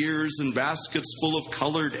bunny ears and baskets full of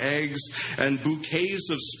colored eggs and bouquets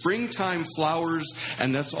of springtime flowers,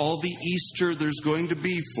 and that's all the Easter there's going to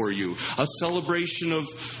be for you. A celebration of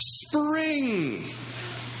spring.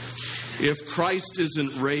 If Christ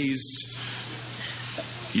isn't raised,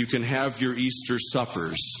 you can have your Easter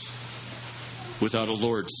suppers without a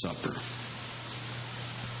Lord's Supper.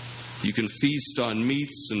 You can feast on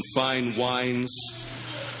meats and fine wines,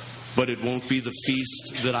 but it won't be the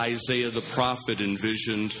feast that Isaiah the prophet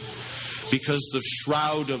envisioned, because the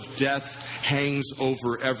shroud of death hangs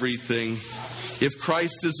over everything. If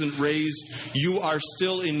Christ isn't raised, you are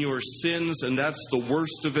still in your sins, and that's the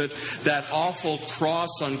worst of it. That awful cross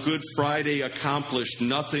on Good Friday accomplished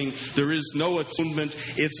nothing. There is no atonement.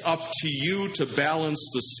 It's up to you to balance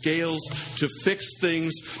the scales, to fix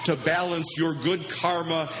things, to balance your good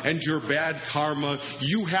karma and your bad karma.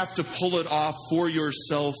 You have to pull it off for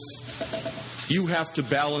yourself. You have to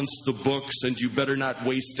balance the books, and you better not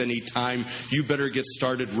waste any time. You better get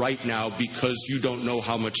started right now, because you don't know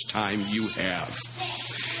how much time you have.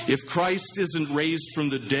 If Christ isn't raised from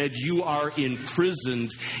the dead, you are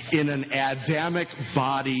imprisoned in an Adamic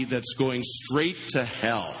body that's going straight to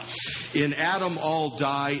hell. In Adam all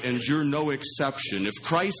die, and you're no exception. If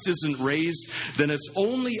Christ isn't raised, then it's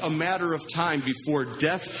only a matter of time before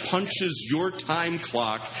death punches your time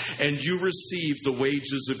clock and you receive the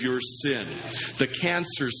wages of your sin. The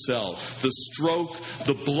cancer cell, the stroke,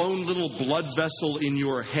 the blown little blood vessel in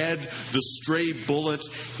your head, the stray bullet.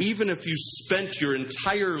 Even if you spent your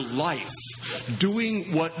entire life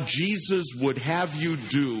doing what Jesus would have you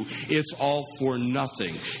do, it's all for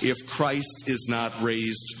nothing if Christ is not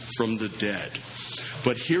raised from the dead.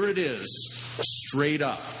 But here it is, straight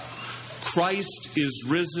up. Christ is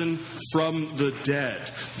risen from the dead.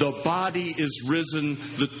 The body is risen.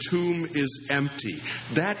 The tomb is empty.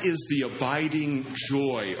 That is the abiding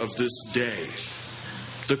joy of this day.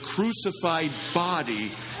 The crucified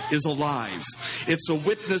body is alive. It's a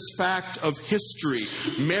witness fact of history.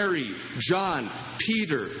 Mary, John,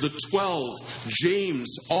 Peter, the 12,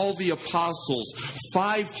 James, all the apostles,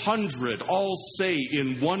 500 all say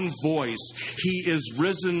in one voice, He is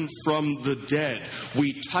risen from the dead.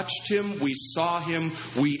 We touched Him, we saw Him,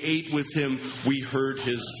 we ate with Him, we heard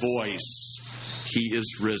His voice. He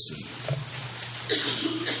is risen.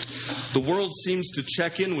 The world seems to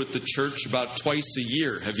check in with the church about twice a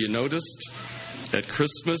year. Have you noticed? At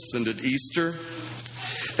Christmas and at Easter.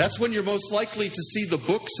 That's when you're most likely to see the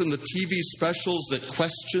books and the TV specials that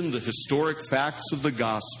question the historic facts of the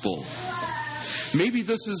gospel. Maybe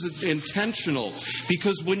this is intentional,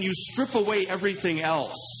 because when you strip away everything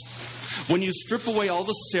else, when you strip away all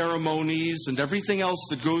the ceremonies and everything else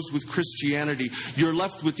that goes with Christianity, you're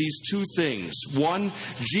left with these two things. One,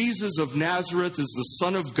 Jesus of Nazareth is the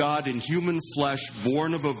Son of God in human flesh,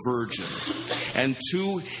 born of a virgin. And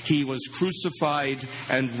two, he was crucified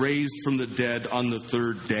and raised from the dead on the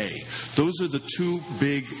third day. Those are the two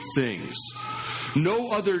big things.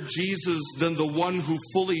 No other Jesus than the one who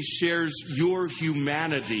fully shares your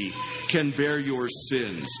humanity can bear your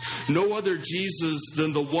sins. No other Jesus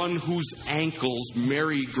than the one whose ankles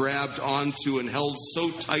Mary grabbed onto and held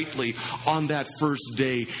so tightly on that first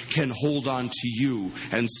day can hold on to you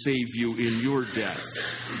and save you in your death.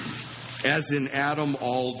 As in Adam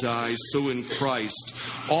all die, so in Christ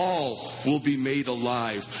all will be made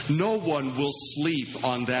alive. No one will sleep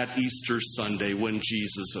on that Easter Sunday when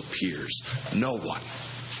Jesus appears. No one.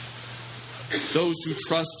 Those who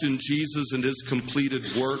trust in Jesus and his completed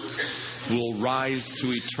work will rise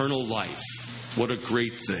to eternal life. What a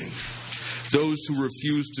great thing. Those who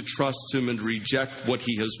refuse to trust him and reject what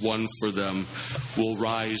he has won for them will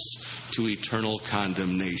rise to eternal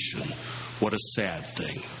condemnation. What a sad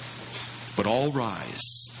thing. But all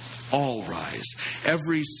rise, all rise.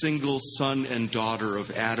 Every single son and daughter of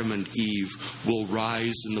Adam and Eve will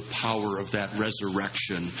rise in the power of that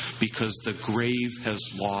resurrection, because the grave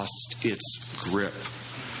has lost its grip.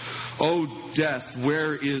 O death,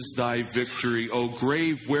 where is thy victory? O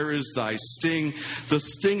grave, where is thy sting? The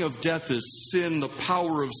sting of death is sin. The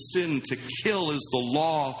power of sin to kill is the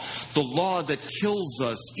law that kills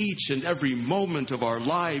us each and every moment of our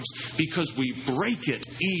lives because we break it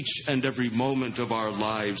each and every moment of our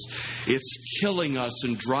lives. It's killing us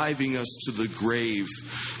and driving us to the grave.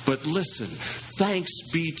 But listen, thanks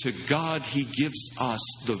be to God, he gives us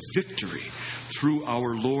the victory through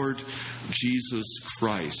our Lord Jesus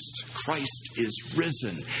Christ. Christ is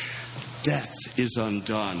risen. Death is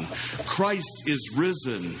undone. Christ is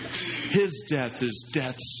risen. His death is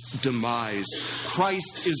death's demise.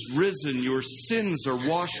 Christ is risen. Your sins are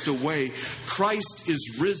washed away. Christ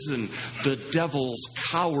is risen. The devils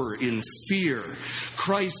cower in fear.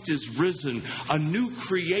 Christ is risen. A new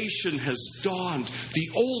creation has dawned. The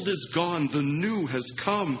old is gone. The new has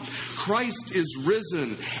come. Christ is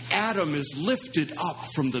risen. Adam is lifted up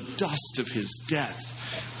from the dust of his death.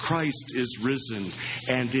 Christ is risen,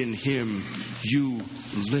 and in him you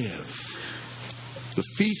live. The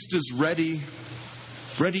feast is ready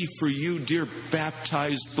for you, dear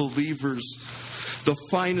baptized believers. The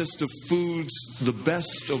finest of foods, the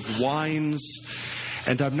best of wines.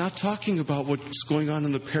 And I'm not talking about what's going on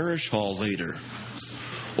in the parish hall later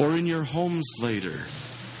or in your homes later.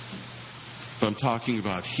 But I'm talking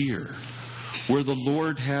about here, where the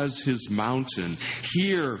Lord has his mountain.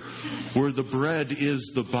 Here, where the bread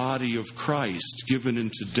is the body of Christ given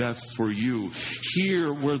into death for you.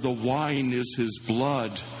 Here, where the wine is his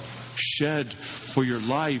blood shed for your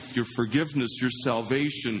life, your forgiveness, your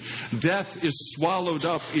salvation. Death is swallowed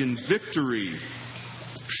up in victory.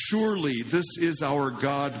 Surely this is our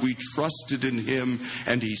God. We trusted in him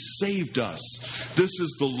and he saved us. This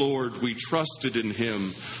is the Lord. We trusted in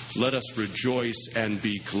him. Let us rejoice and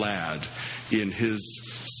be glad in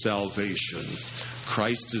his salvation.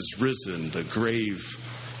 Christ is risen. The grave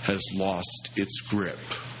has lost its grip.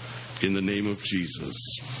 In the name of Jesus.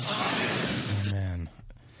 Amen.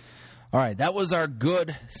 All right, that was our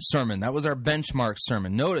good sermon. That was our benchmark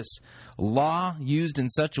sermon. Notice, law used in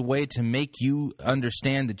such a way to make you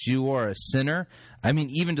understand that you are a sinner. I mean,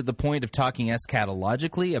 even to the point of talking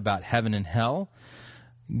eschatologically about heaven and hell.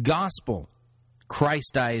 Gospel,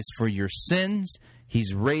 Christ dies for your sins.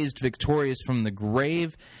 He's raised victorious from the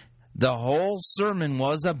grave. The whole sermon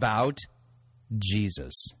was about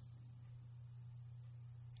Jesus.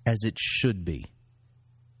 As it should be.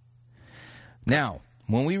 Now,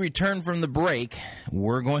 when we return from the break,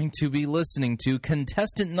 we're going to be listening to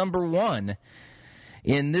contestant number 1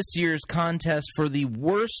 in this year's contest for the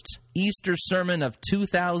worst Easter sermon of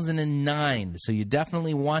 2009. So you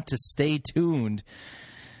definitely want to stay tuned.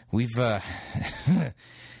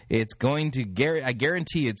 It's going to, I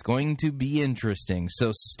guarantee it's going to be interesting.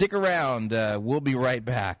 So stick around. We'll be right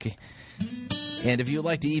back. And if you would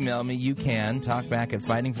like to email me, you can. Talkback at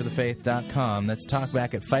fightingforthefaith.com. That's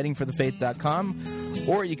talkback at fightingforthefaith.com.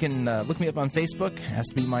 Or you can look me up on Facebook. Ask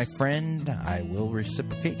to be my friend. I will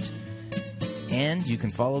reciprocate. And you can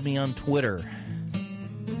follow me on Twitter.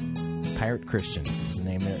 Pirate Christian is the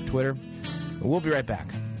name there at Twitter. We'll be right back.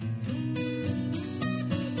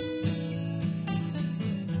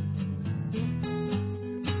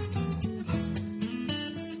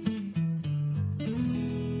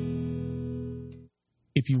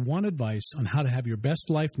 If you want advice on how to have your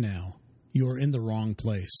best life now, you are in the wrong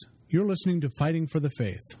place. You're listening to Fighting for the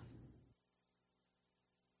Faith.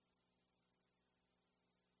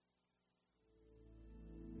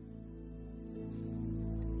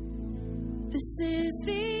 This is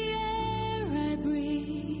the air I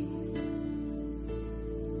breathe.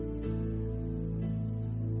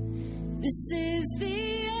 This is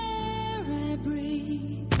the air I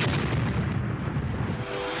breathe.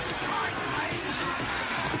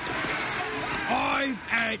 I've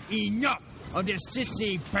had enough of this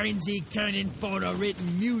sissy, pansy, cannon fodder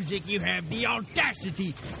written music you have the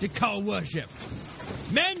audacity to call worship.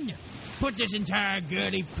 Men, put this entire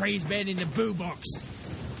girly praise band in the boo box.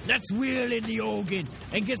 Let's wheel in the organ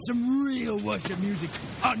and get some real worship music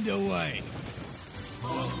underway.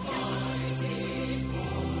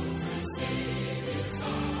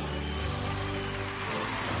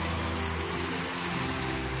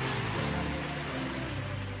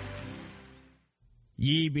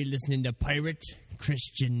 Ye be listening to Pirate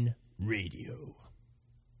Christian Radio.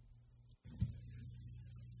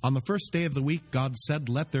 On the first day of the week, God said,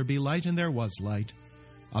 "Let there be light," and there was light.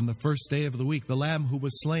 On the first day of the week, the Lamb who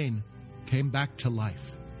was slain came back to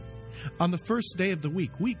life. On the first day of the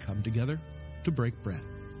week, we come together to break bread.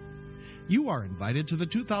 You are invited to the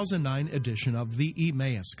 2009 edition of the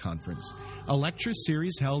Emmaus Conference, a lecture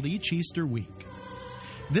series held each Easter week.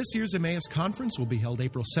 This year's Emmaus Conference will be held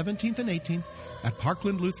April 17th and 18th at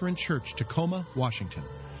Parkland Lutheran Church, Tacoma, Washington.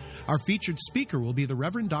 Our featured speaker will be the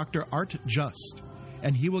Reverend Dr. Art Just,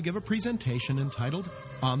 and he will give a presentation entitled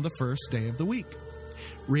On the First Day of the Week.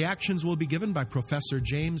 Reactions will be given by Professor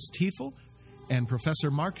James Tiefel and Professor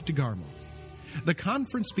Mark DeGarmo. The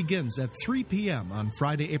conference begins at 3 p.m. on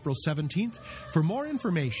Friday, April 17th. For more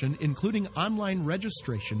information, including online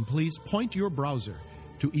registration, please point your browser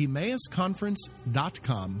to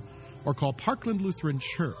emmausconference.com or call Parkland Lutheran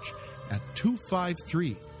Church at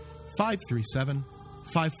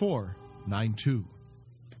 253-537-5492.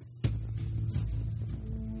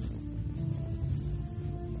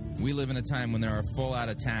 We live in a time when there are full-out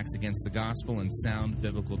attacks against the gospel and sound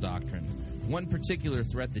biblical doctrine. One particular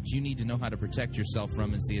threat that you need to know how to protect yourself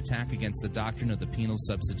from is the attack against the doctrine of the penal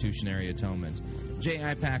substitutionary atonement.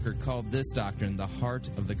 J.I. Packer called this doctrine the heart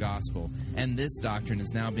of the gospel, and this doctrine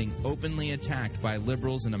is now being openly attacked by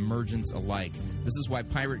liberals and emergents alike. This is why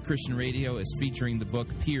Pirate Christian Radio is featuring the book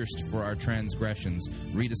Pierced for Our Transgressions,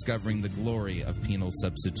 Rediscovering the Glory of Penal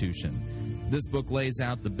Substitution. This book lays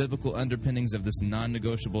out the biblical underpinnings of this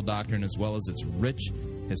non-negotiable doctrine as well as its rich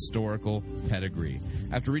historical pedigree.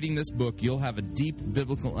 After reading this book, you'll have a deep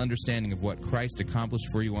biblical understanding of what Christ accomplished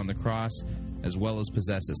for you on the cross, as well as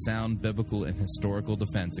possess a sound biblical and historical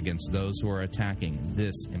defense against those who are attacking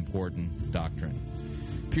this important doctrine.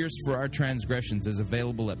 Pierced for Our Transgressions is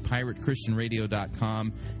available at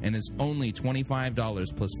piratechristianradio.com and is only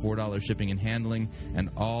 $25 plus $4 shipping and handling, and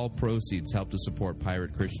all proceeds help to support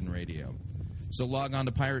Pirate Christian Radio. So log on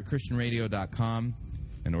to piratechristianradio.com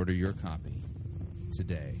and order your copy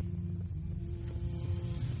today.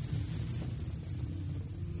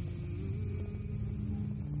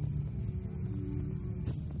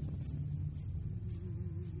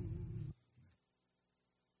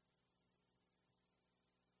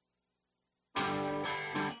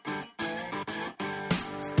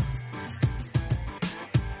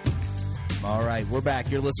 All right, we're back.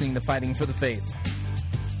 You're listening to Fighting for the Faith.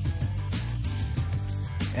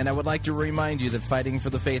 And I would like to remind you that Fighting for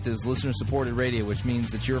the Faith is listener-supported radio, which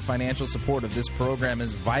means that your financial support of this program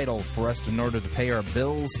is vital for us in order to pay our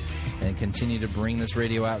bills and continue to bring this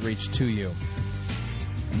radio outreach to you.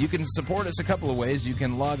 You can support us a couple of ways. You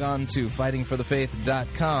can log on to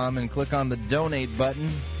fightingforthefaith.com and click on the donate button.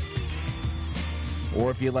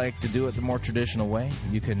 Or if you like to do it the more traditional way,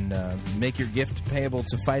 you can make your gift payable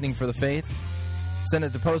to Fighting for the Faith. Send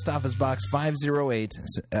it to Post Office Box 508,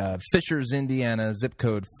 Fishers, Indiana, zip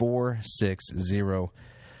code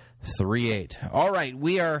 46038. All right,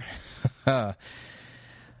 we are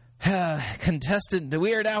contestant.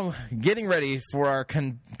 We are now getting ready for our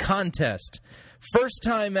contest. First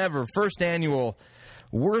time ever, first annual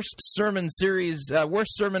worst sermon series,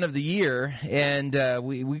 worst sermon of the year, and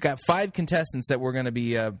we got 5 contestants that we're going to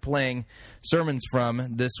be playing sermons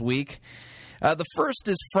from this week. The first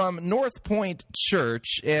is from North Point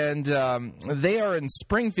Church, and they are in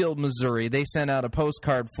Springfield, Missouri. They sent out a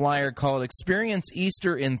postcard flyer called Experience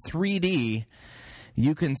Easter in 3D.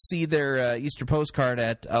 You can see their Easter postcard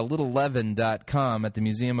at littleleaven.com at the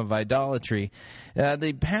Museum of Idolatry.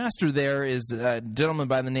 The pastor there is a gentleman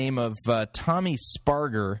by the name of Tommy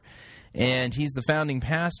Sparger, and he's the founding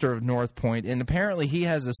pastor of North Point. And apparently he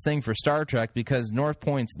has this thing for Star Trek because North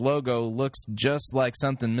Point's logo looks just like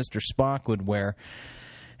something Mr. Spock would wear.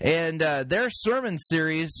 And their sermon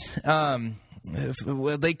series,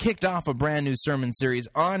 they kicked off a brand new sermon series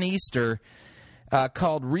on Easter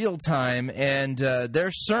called Real Time, and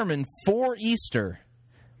their sermon for Easter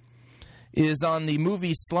is on the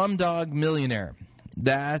movie Slumdog Millionaire.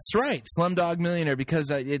 That's right, Slumdog Millionaire,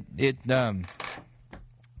 because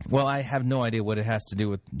well, I have no idea what it has to do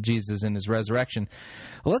with Jesus and his resurrection.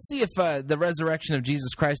 Well, let's see if the resurrection of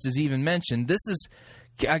Jesus Christ is even mentioned. This is,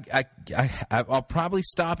 I'll probably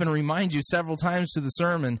stop and remind you several times through the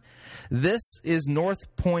sermon, this is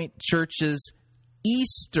North Point Church's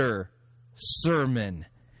Easter sermon.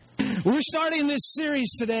 We're starting this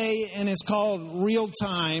series today, and it's called Real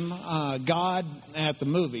Time, God at the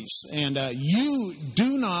Movies. And you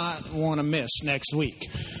do not want to miss next week,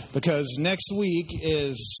 because next week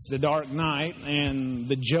is The Dark Knight and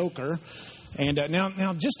The Joker. And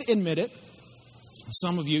now, just admit it,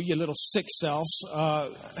 some of you, you little sick selves,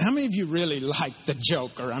 how many of you really liked the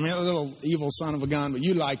Joker? I mean, a little evil son of a gun, but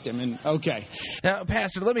you liked him, and okay. Now,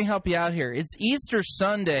 Pastor, let me help you out here. It's Easter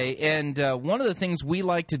Sunday, and one of the things we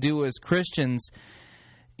like to do as Christians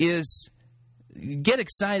is get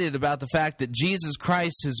excited about the fact that Jesus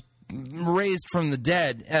Christ is raised from the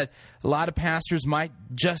dead. A lot of pastors might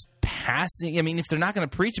just if they're not going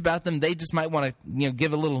to preach about them, they just might want to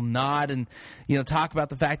give a little nod and talk about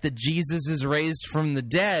the fact that Jesus is raised from the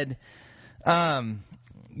dead. In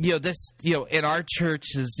our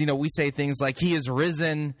churches, we say things like he is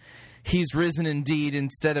risen, he's risen indeed,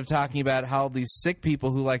 instead of talking about how these sick people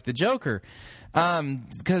who like the Joker.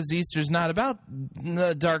 Because Easter's not about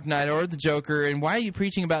the Dark Knight or the Joker, and why are you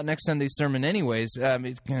preaching about next Sunday's sermon anyways?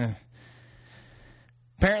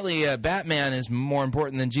 Apparently, Batman is more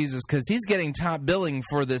important than Jesus, because he's getting top billing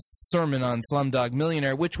for this sermon on Slumdog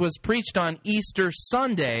Millionaire, which was preached on Easter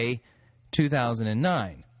Sunday,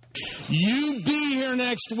 2009. You be here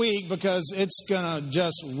next week, because it's going to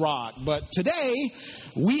just rock. But today,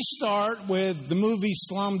 we start with the movie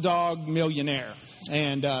Slumdog Millionaire.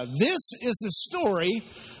 And this is the story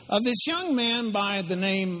of this young man by the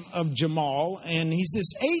name of Jamal. And he's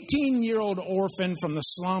this 18-year-old orphan from the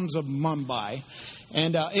slums of Mumbai.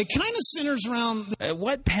 And it kind of centers around...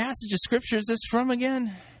 what passage of Scripture is this from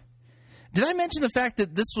again? Did I mention the fact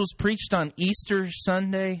that this was preached on Easter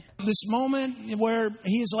Sunday? This moment where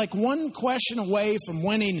he's like one question away from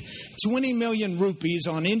winning 20 million rupees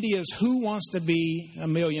on India's Who Wants to Be a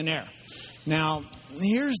Millionaire. Now,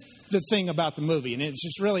 here's the thing about the movie, and it's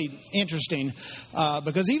just really interesting,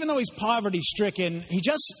 because even though he's poverty-stricken, he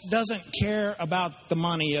just doesn't care about the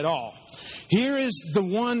money at all. Here is the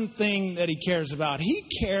one thing that he cares about. He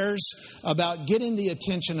cares about getting the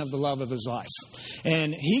attention of the love of his life.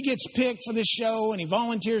 And he gets picked for this show, and he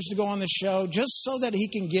volunteers to go on the show just so that he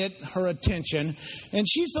can get her attention. And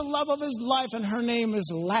she's the love of his life, and her name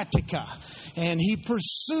is Latika. And he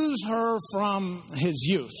pursues her from his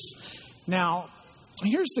youth. Now,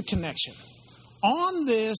 here's the connection. On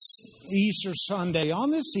this Easter Sunday, on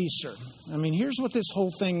this Easter, here's what this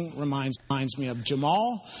whole thing reminds me of.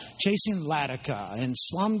 Jamal chasing Latika and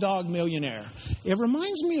Slumdog Millionaire. It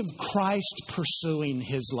reminds me of Christ pursuing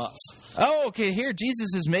his love. Oh, okay, here, Jesus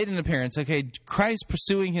has made an appearance. Okay, Christ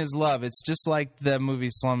pursuing his love. It's just like the movie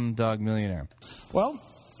Slumdog Millionaire. Well,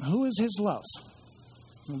 who is his love?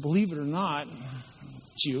 Well, believe it or not,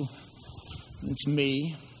 it's you, it's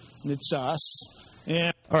me, and it's us.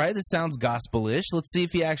 And all right, this sounds gospel-ish. Let's see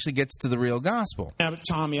if he actually gets to the real gospel. Yeah, but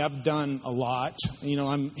Tommy, I've done a lot.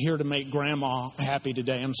 I'm here to make Grandma happy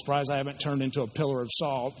today. I'm surprised I haven't turned into a pillar of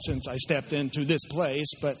salt since I stepped into this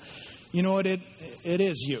place. But you know what? It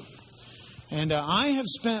is you. And I have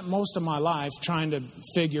spent most of my life trying to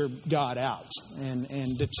figure God out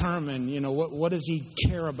and determine, what does he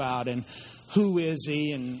care about, and who is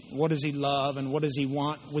he, and what does he love, and what does he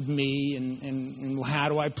want with me, and how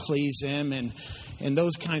do I please him, and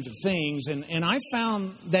those kinds of things. And I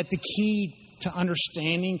found that the key to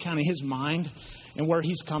understanding kind of his mind and where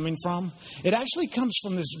he's coming from, it actually comes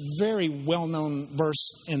from this very well-known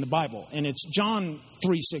verse in the Bible, and it's John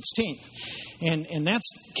 3:16. And that's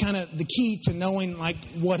kind of the key to knowing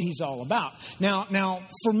what he's all about. Now,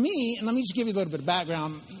 for me, and let me just give you a little bit of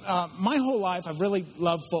background. My whole life, I've really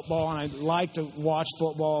loved football, and I like to watch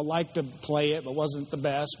football, like to play it, but wasn't the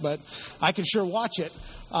best. But I could sure watch it.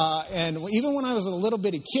 And even when I was a little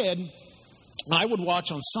bitty kid, I would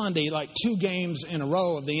watch on Sunday 2 games in a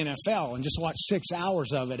row of the NFL and just watch 6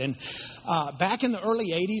 hours of it. And back in the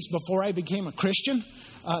early 80s, before I became a Christian,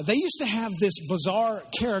 they used to have this bizarre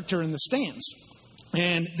character in the stands.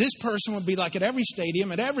 And this person would be like at every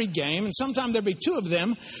stadium, at every game, and sometimes there'd be two of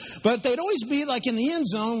them. But they'd always be like in the end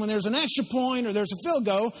zone when there's an extra point or there's a field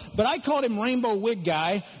goal. But I called him Rainbow Wig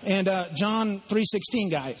Guy and John 3:16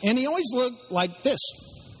 guy. And he always looked like this.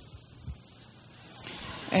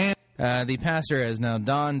 And the pastor has now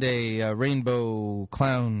donned a rainbow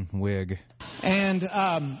clown wig. And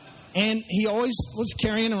he always was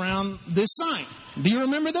carrying around this sign. Do you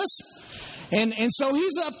remember this? And so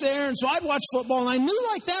he's up there, and so I'd watch football, and I knew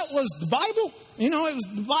like that was the Bible. You know, it was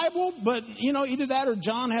the Bible, but, you know, either that or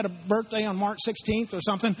John had a birthday on March 16th or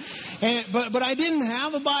something. But I didn't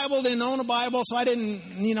have a Bible, didn't own a Bible, so I didn't,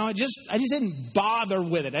 you know, I just didn't bother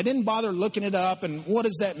with it. I didn't bother looking it up and what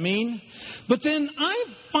does that mean. But then I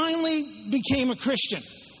finally became a Christian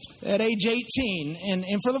at age 18. And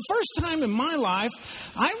for the first time in my life,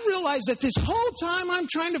 I realized that this whole time I'm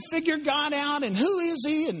trying to figure God out and who is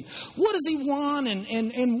he and what does he want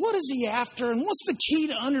and what is he after and what's the key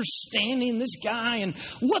to understanding this guy and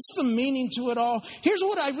what's the meaning to it all. Here's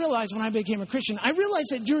what I realized when I became a Christian. I realized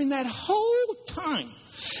that during that whole time,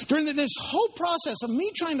 during this whole process of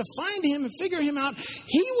me trying to find him and figure him out,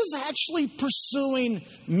 he was actually pursuing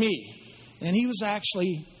me. And he was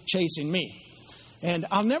actually chasing me. And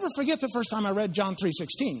I'll never forget the first time I read John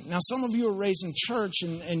 3:16. Now, some of you are raised in church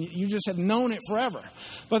and you just have known it forever.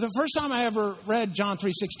 But the first time I ever read John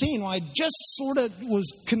 3:16, well, I just sort of was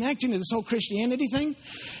connecting to this whole Christianity thing.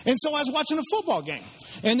 And so I was watching a football game.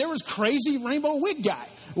 And there was crazy Rainbow Wig Guy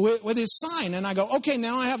with his sign. And I go, okay,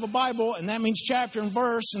 now I have a Bible, and that means chapter and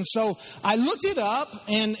verse. And so I looked it up,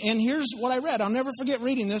 and here's what I read. I'll never forget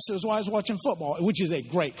reading this. It was while I was watching football, which is a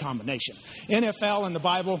great combination. NFL and the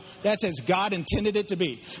Bible, that's as God intended it to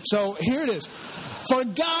be. So here it is. For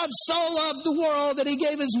God so loved the world that he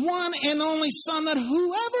gave his one and only Son, that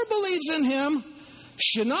whoever believes in him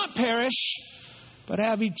should not perish, but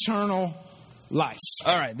have eternal life.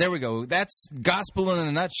 All right, there we go. That's gospel in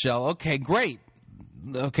a nutshell. Okay, great.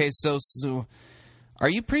 Okay, so are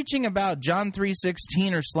you preaching about John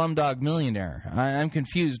 3:16 or Slumdog Millionaire? I'm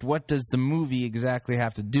confused. What does the movie exactly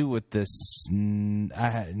have to do with this?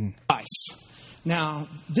 Life. Now,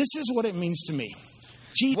 this is what it means to me.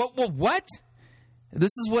 What?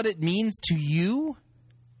 This is what it means to you?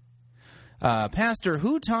 Pastor,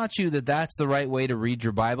 who taught you that that's the right way to read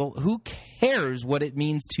your Bible? Who cares what it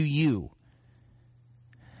means to you?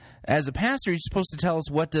 As a pastor, you're supposed to tell us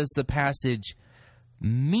what does the passage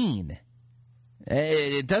mean.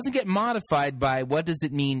 It doesn't get modified by what does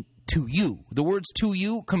it mean to you. The words to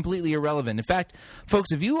you, completely irrelevant. In fact,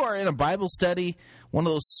 folks, if you are in a Bible study, one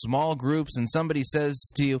of those small groups, and somebody says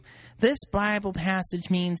to you, this Bible passage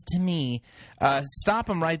means to me, stop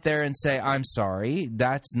them right there and say, I'm sorry,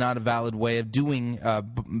 that's not a valid way of doing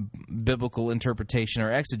biblical interpretation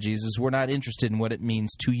or exegesis. We're not interested in what it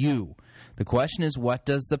means to you. The question is, what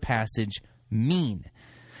does the passage mean?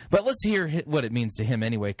 But let's hear what it means to him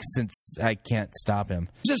anyway, since I can't stop him.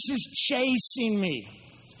 Jesus is chasing me.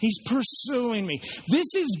 He's pursuing me.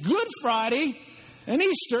 This is Good Friday and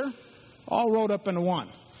Easter all rolled up into one.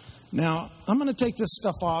 Now, I'm going to take this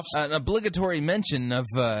stuff off. An obligatory mention of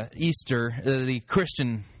Easter, the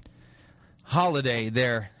Christian holiday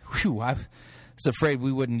there. Whew, I was afraid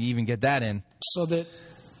we wouldn't even get that in. So that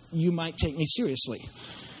you might take me seriously.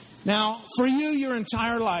 Now, for you, your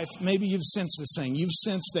entire life, maybe you've sensed this thing. You've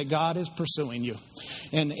sensed that God is pursuing you.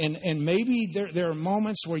 And maybe there are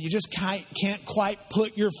moments where you just can't quite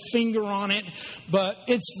put your finger on it, but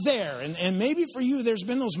it's there. And maybe for you, there's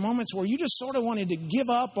been those moments where you just sort of wanted to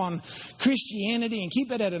give up on Christianity and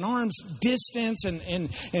keep it at an arm's distance.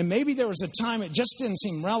 And maybe there was a time it just didn't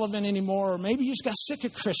seem relevant anymore. Or maybe you just got sick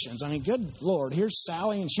of Christians. I mean, good Lord, here's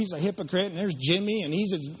Sally, and she's a hypocrite. And there's Jimmy, and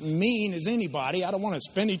he's as mean as anybody. I don't want to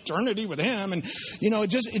spend eternity with him, and it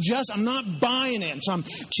just I'm not buying it, so I'm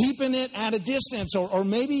keeping it at a distance. Or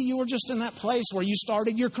maybe you were just in that place where you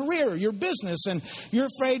started your career, your business, and you're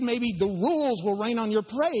afraid maybe the rules will rain on your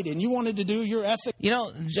parade, and you wanted to do your ethic.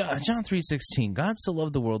 John 3:16, God so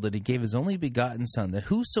loved the world that he gave his only begotten Son, that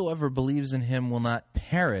whosoever believes in him will not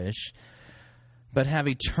perish, but have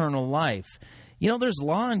eternal life. There's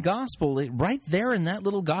law and gospel right there in that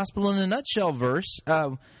little gospel in a nutshell verse.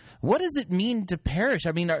 What does it mean to perish?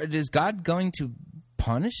 I mean, is God going to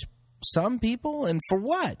punish some people? And for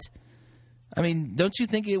what? I mean, don't you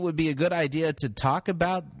think it would be a good idea to talk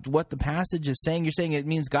about what the passage is saying? You're saying it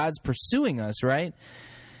means God's pursuing us, right?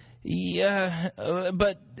 Yeah,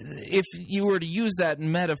 but if you were to use that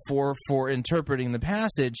metaphor for interpreting the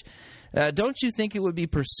passage, don't you think it would be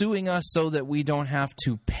pursuing us so that we don't have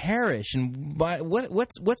to perish? And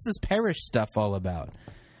what's this perish stuff all about?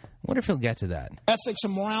 I wonder if he'll get to that. Ethics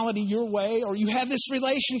and morality your way, or you have this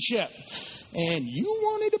relationship. and you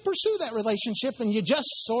wanted to pursue that relationship and you just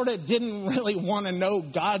sort of didn't really want to know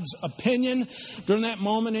God's opinion during that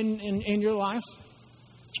moment in your life.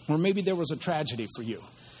 Or maybe there was a tragedy for you.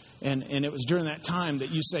 And it was during that time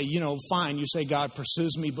that you say, fine, you say God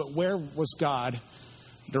pursues me, but where was God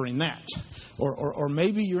during that? Or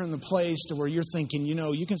maybe you're in the place to where you're thinking,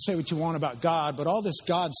 you can say what you want about God, but all this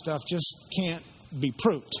God stuff just can't be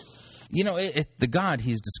proved. The God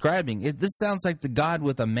he's describing, this sounds like the God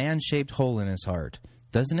with a man-shaped hole in his heart,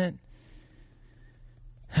 doesn't it?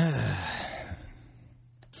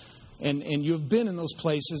 And you've been in those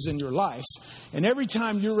places in your life. And every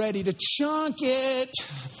time you're ready to chunk it,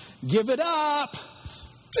 give it up,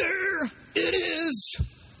 there it is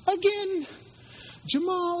again.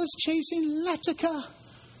 Jamal is chasing Latika,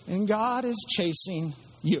 and God is chasing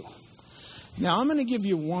you. Now, I'm going to give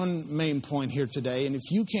you one main point here today, and if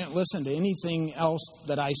you can't listen to anything else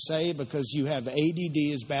that I say because you have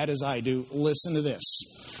ADD as bad as I do, listen to this.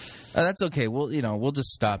 That's okay. We'll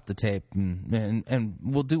just stop the tape and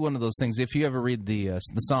we'll do one of those things. If you ever read the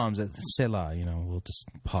Psalms at Selah, we'll just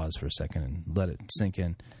pause for a second and let it sink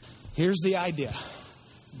in. Here's the idea.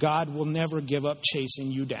 God will never give up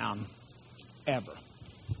chasing you down, ever.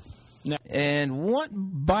 And what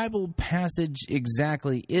Bible passage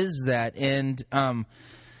exactly is that? And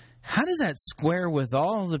how does that square with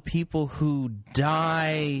all the people who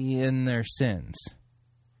die in their sins?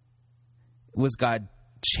 Was God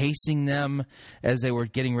chasing them as they were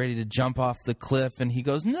getting ready to jump off the cliff, and he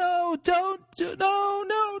goes, no,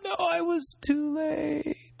 I was too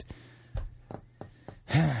late.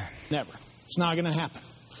 Never. It's not going to happen.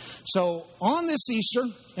 So on this Easter,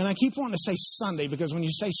 and I keep wanting to say Sunday, because when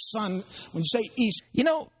you say Easter...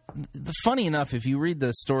 Funny enough, if you read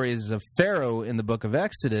the stories of Pharaoh in the book of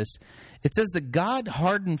Exodus, it says that God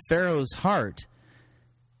hardened Pharaoh's heart.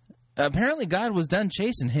 Apparently God was done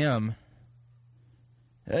chasing him.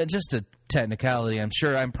 Just a technicality, I'm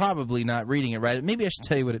sure. I'm probably not reading it right. Maybe I should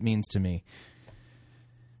tell you what it means to me.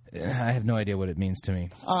 I have no idea what it means to me.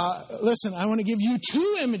 Listen, I want to give you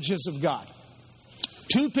two images of God.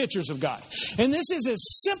 Two pictures of God. And this is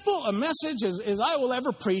as simple a message as I will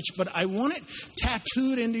ever preach, but I want it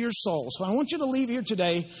tattooed into your soul. So I want you to leave here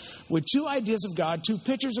today with two ideas of God, two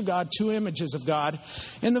pictures of God, two images of God.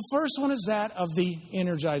 And the first one is that of the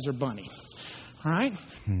Energizer Bunny. All right?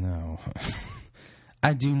 No.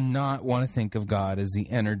 I do not want to think of God as the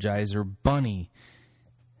Energizer Bunny.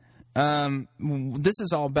 This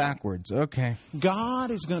is all backwards. Okay. God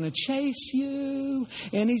is going to chase you,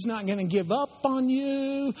 and He's not going to give up on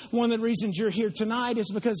you. One of the reasons you're here tonight is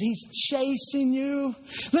because He's chasing you.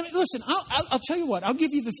 Listen, I'll tell you what. I'll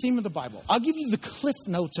give you the theme of the Bible. I'll give you the cliff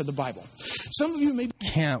notes of the Bible. Some of you maybe...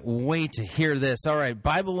 Can't wait to hear this. All right,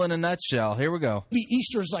 Bible in a nutshell. Here we go.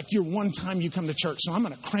 Easter is like your one time you come to church, so I'm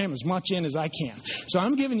going to cram as much in as I can. So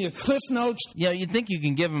I'm giving you cliff notes. You'd think you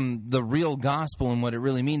can give them the real gospel and what it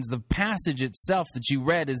really means. The passage itself that you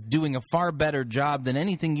read is doing a far better job than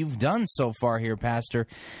anything you've done so far here, Pastor.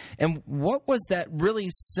 And what was that really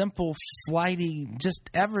simple, flighty, this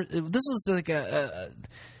was like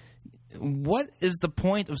what is the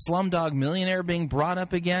point of Slumdog Millionaire being brought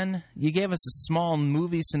up again? You gave us a small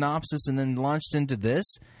movie synopsis and then launched into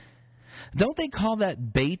this? Don't they call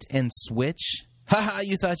that bait and switch? Haha,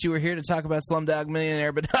 you thought you were here to talk about Slumdog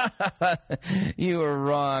Millionaire, but you were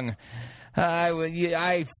wrong.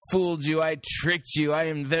 I fooled you. I tricked you. I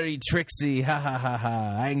am very tricksy. Ha ha ha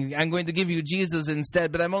ha. I'm going to give you Jesus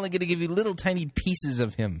instead, but I'm only going to give you little tiny pieces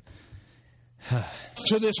of him.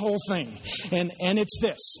 To this whole thing. And it's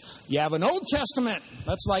this. You have an Old Testament.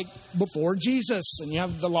 That's like before Jesus. And you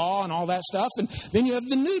have the law and all that stuff. And then you have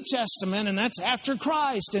the New Testament. And that's after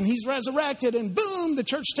Christ. And He's resurrected. And boom, the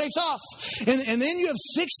church takes off. And then you have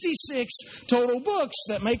 66 total books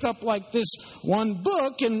that make up like this one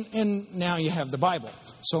book. And now you have the Bible.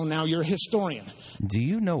 So now you're a historian. Do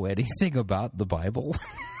you know anything about the Bible?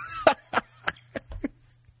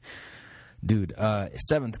 Dude,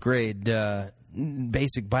 7th grade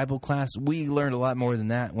basic Bible class, we learned a lot more than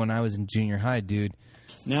that when I was in junior high, dude.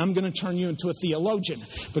 Now I'm going to turn you into a theologian.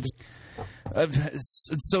 Because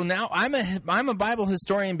so now I'm a Bible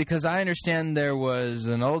historian because I understand there was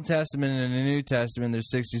an Old Testament and a New Testament. There's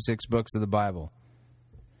 66 books of the Bible.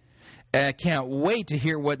 And I can't wait to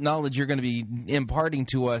hear what knowledge you're going to be imparting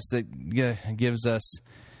to us that gives us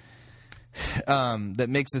that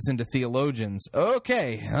makes us into theologians.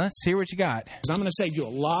 Okay, let's hear what you got. I'm going to save you a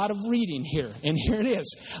lot of reading here. And here it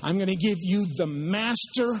is. I'm going to give you the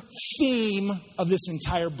master theme of this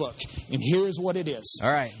entire book. And here is what it is.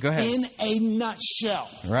 All right, go ahead. In a nutshell.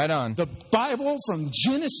 Right on. The Bible from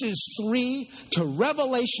Genesis 3 to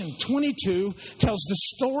Revelation 22 tells the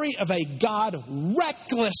story of a God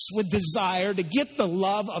reckless with desire to get the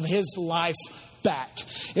love of his life back.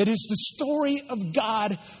 It is the story of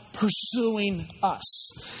God pursuing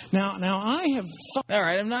us. Now I have thought... All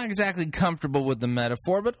right, I'm not exactly comfortable with the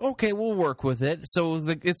metaphor, but okay, we'll work with it. So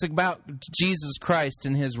it's about Jesus Christ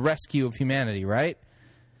and his rescue of humanity, right?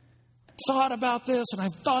 Thought about this, and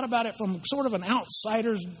I've thought about it from sort of an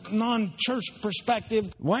outsider's, non-church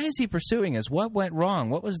perspective. Why is he pursuing us? What went wrong?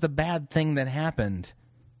 What was the bad thing that happened?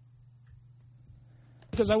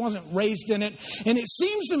 Because I wasn't raised in it. And it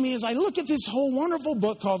seems to me as I look at this whole wonderful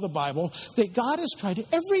book called the Bible that God has tried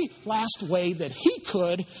every last way that he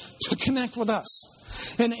could to connect with us.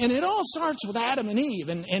 And it all starts with Adam and Eve.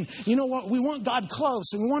 And you know what? We want God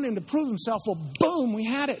close and we want him to prove himself. Well, boom, we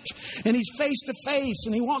had it. And he's face to face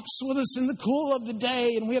and he walks with us in the cool of the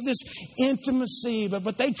day. And we have this intimacy.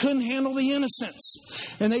 But they couldn't handle the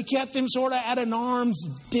innocence. And they kept him sort of at an arm's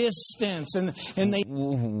distance. And they...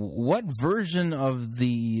 What version of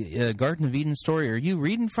the Garden of Eden story are you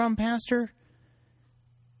reading from, Pastor?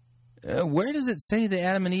 Where does it say that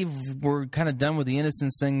Adam and Eve were kind of done with the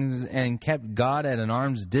innocence things and kept God at an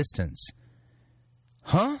arm's distance?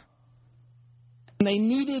 Huh? They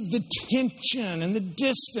needed the tension and the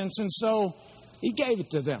distance, and so he gave it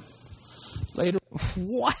to them. Later...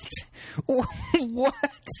 What? What?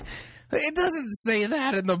 It doesn't say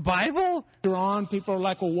that in the Bible. Later on, people are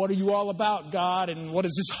like, well, what are you all about, God? And what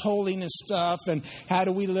is this holiness stuff? And how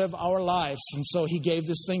do we live our lives? And so he gave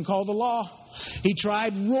this thing called the law. He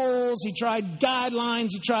tried rules. He tried guidelines.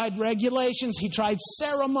 He tried regulations. He tried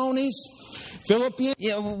ceremonies. Philippians.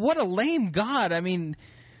 Yeah, what a lame God. I mean,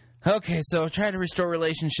 okay, so try to restore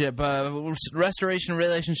relationship. Restoration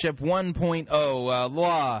relationship 1.0,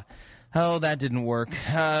 law. Oh, that didn't work.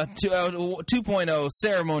 2.0,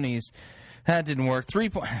 ceremonies. That didn't work.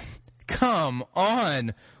 3.0. Come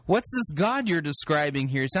on. What's this God you're describing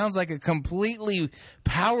here? Sounds like a completely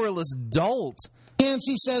powerless dolt.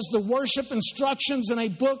 He says the worship instructions in a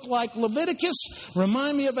book like Leviticus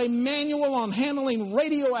remind me of a manual on handling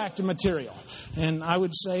radioactive material. And I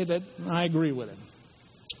would say that I agree with him.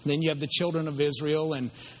 Then you have the children of Israel,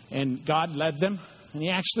 and God led them, and he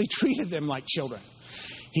actually treated them like children.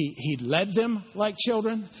 He led them like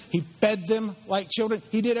children. He fed them like children.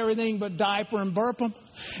 He did everything but diaper and burp them.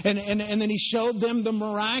 And then he showed them the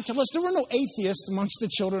miraculous. There were no atheists amongst the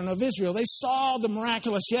children of Israel. They saw the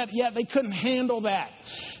miraculous, yet they couldn't handle that.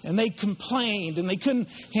 And they complained, and they couldn't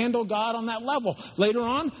handle God on that level. Later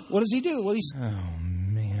on, what does he do? Well, oh,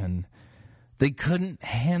 man. They couldn't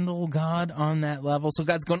handle God on that level. So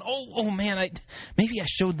God's going, oh man, maybe I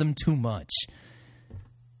showed them too much.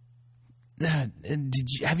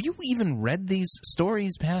 Have you even read these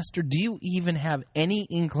stories, Pastor? Do you even have any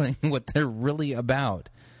inkling what they're really about?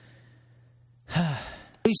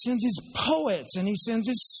 He sends his poets and he sends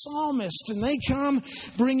his psalmists, and they come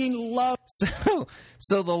bringing love.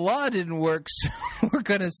 So the law didn't work, so we're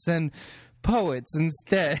going to send poets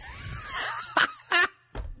instead.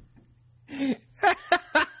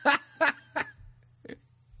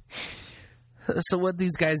 So what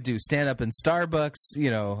these guys do, stand up in Starbucks,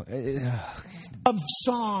 of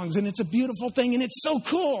songs, and it's a beautiful thing, and it's so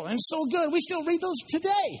cool and so good. We still read those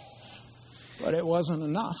today. But it wasn't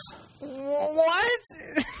enough. What?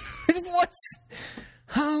 What's...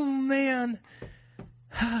 Oh, man.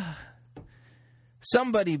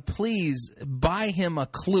 Somebody please buy him a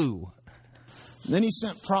clue. Then he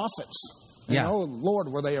sent prophets. And oh, Lord,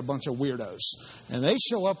 were they a bunch of weirdos. And they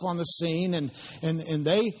show up on the scene, and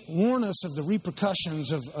they warn us of the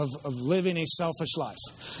repercussions of living a selfish life.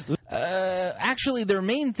 Actually, their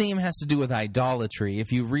main theme has to do with idolatry.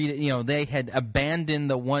 If you read it, they had abandoned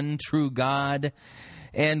the one true God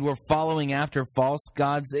and were following after false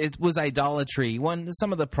gods. It was idolatry.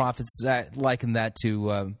 Some of the prophets likened that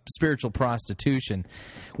to spiritual prostitution,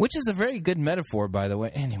 which is a very good metaphor, by the way.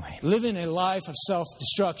 Anyway. Living a life of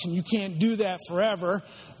self-destruction, you can't do that forever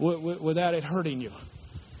without it hurting you.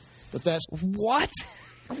 But that's... What?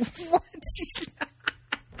 What?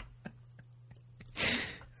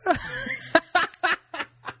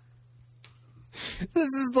 This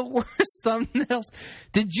is the worst thumbnails.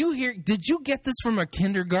 Did you get this from a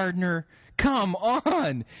kindergartner? Come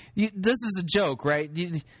on. This is a joke, right?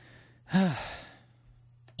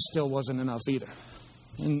 Still wasn't enough either.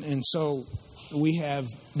 And so we have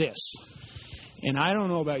this. And I don't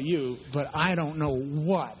know about you, but I don't know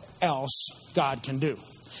what else God can do.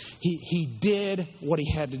 He did what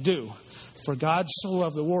he had to do. For God so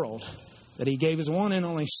loved the world that he gave his one and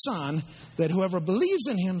only Son, that whoever believes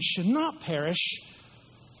in him should not perish,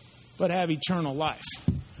 but have eternal life.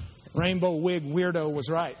 Rainbow Wig Weirdo was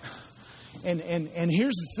right. And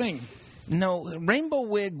here's the thing. No, Rainbow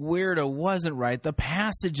Wig Weirdo wasn't right. The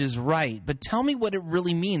passage is right. But tell me what it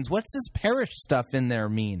really means. What's this perish stuff in there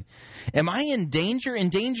mean? Am I in danger? In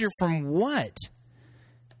danger from what?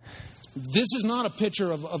 This is not a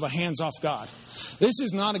picture of a hands-off God. This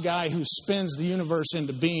is not a guy who spins the universe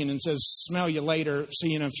into being and says, smell you later, see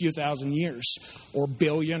you in a few thousand years, or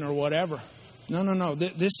billion, or whatever. No.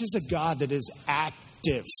 This is a God that is active.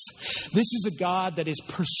 This is a God that is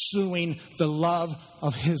pursuing the love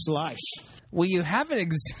of his life. Well, you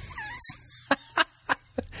haven't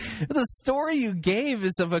the story you gave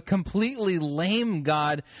is of a completely lame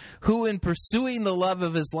God who, in pursuing the love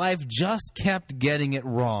of his life, just kept getting it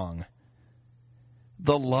wrong.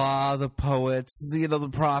 The law, the poets, the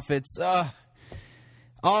prophets,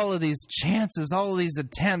 all of these chances, all of these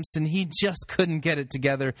attempts, and he just couldn't get it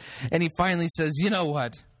together. And he finally says, you know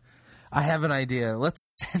what? I have an idea.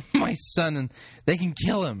 Let's send my son and they can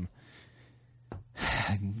kill him.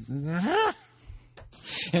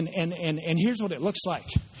 And here's what it looks like.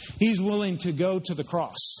 He's willing to go to the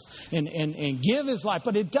cross and give his life,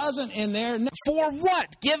 but it doesn't end there. For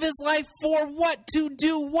what? Give his life for what? To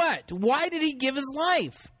do what? Why did he give his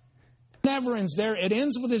life? Never ends there. It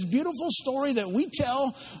ends with this beautiful story that we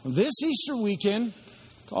tell this Easter weekend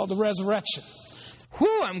called the resurrection.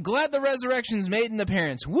 Whew, I'm glad the resurrection's made an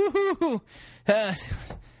appearance. Woohoo!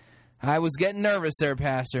 I was getting nervous there,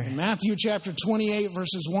 Pastor. In Matthew chapter 28,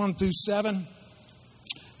 verses 1 through 7.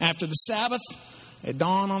 After the Sabbath, at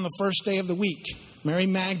dawn on the first day of the week, Mary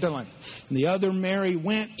Magdalene and the other Mary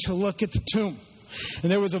went to look at the tomb.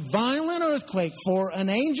 And there was a violent earthquake, for an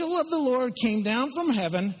angel of the Lord came down from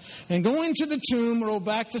heaven and going to the tomb, rolled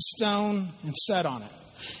back the stone and sat on it.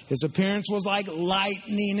 His appearance was like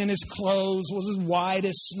lightning and his clothes was as white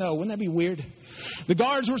as snow. Wouldn't that be weird? The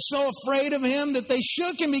guards were so afraid of him that they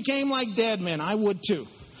shook and became like dead men. I would too.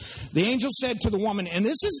 The angel said to the woman, and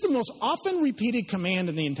this is the most often repeated command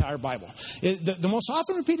in the entire Bible. The most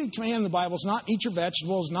often repeated command in the Bible is not eat your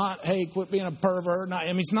vegetables, not, hey, quit being a pervert. Not,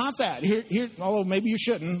 I mean, it's not that. Here, although maybe you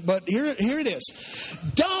shouldn't, but here it is.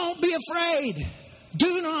 Don't be afraid.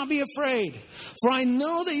 Do not be afraid. For I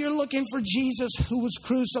know that you're looking for Jesus who was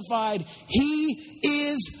crucified. He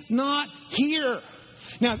is not here.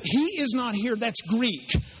 Now, he is not here. That's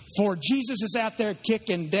Greek. For Jesus is out there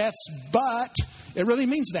kicking death's butt. It really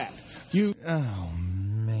means that. Oh,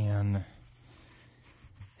 man.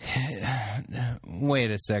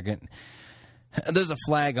 Wait a second. There's a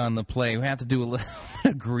flag on the play. We have to do a little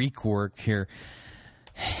Greek work here.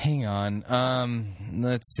 Hang on.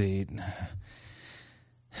 Let's see.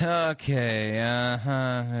 Okay.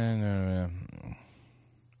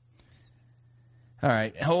 All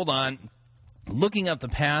right. Hold on. Looking up the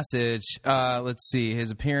passage. Let's see.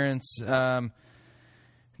 His appearance.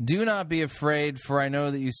 Do not be afraid, for I know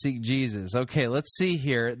that you seek Jesus. Okay, let's see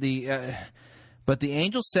here. But the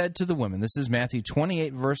angel said to the woman, this is Matthew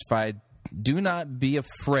 28, verse 5, do not be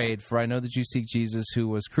afraid, for I know that you seek Jesus who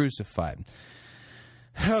was crucified.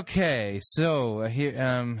 Okay, so here,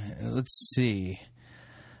 let's see.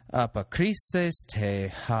 Apokrises te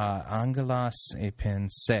ha angelos epin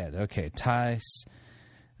said. Okay, tais.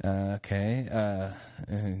 To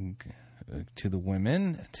the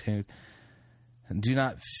women, to do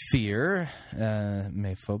not fear,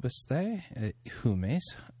 me phobiste,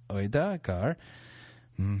 humes, oida gar.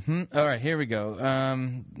 All right, here we go.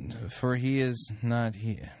 For he is not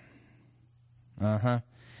here.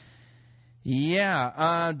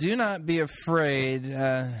 Yeah, do not be afraid.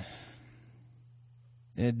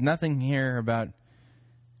 Nothing here about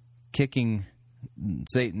kicking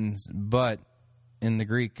Satan's butt in the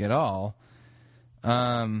Greek at all.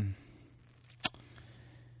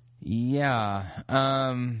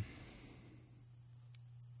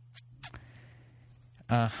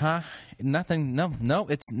 Nothing. No,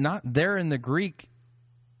 it's not there in the Greek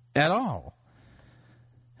at all.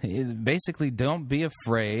 Basically, don't be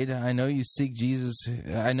afraid. I know you seek Jesus.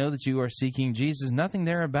 I know that you are seeking Jesus. Nothing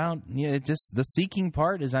there about, just the seeking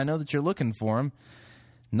part is I know that you're looking for him.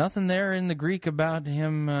 Nothing there in the Greek about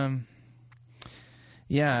him.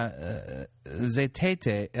 Zeteta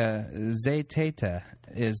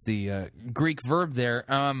is the Greek verb there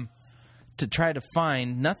to try to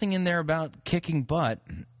find. Nothing in there about kicking butt.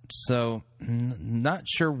 So, not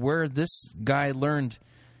sure where this guy learned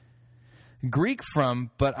Greek from,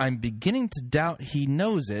 but I'm beginning to doubt he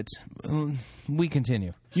knows it. We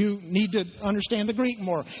continue. You need to understand the Greek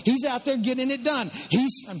more. He's out there getting it done.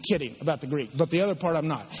 I'm kidding about the Greek, but the other part I'm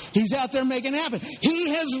not. He's out there making it happen. He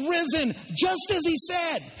has risen, just as he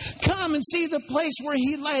said. Come and see the place where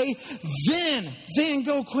he lay. Then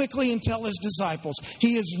go quickly and tell his disciples.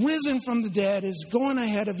 He is risen from the dead, is going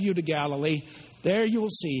ahead of you to Galilee. There you will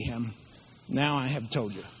see him. Now I have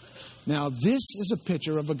told you. Now this is a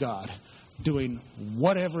picture of a God doing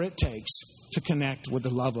whatever it takes to connect with the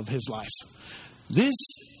love of his life. This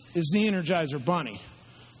is the Energizer Bunny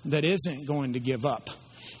that isn't going to give up.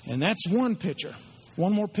 And that's one picture.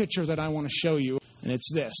 One more picture that I want to show you, and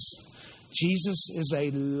it's this. Jesus is a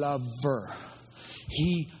lover.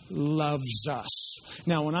 He loves us.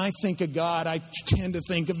 Now, when I think of God, I tend to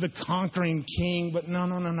think of the conquering king, but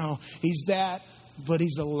no. He's that, but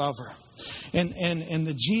he's a lover. And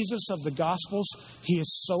the Jesus of the Gospels, he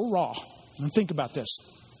is so raw. And think about this.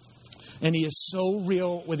 And he is so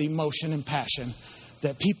real with emotion and passion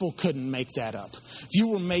that people couldn't make that up. If you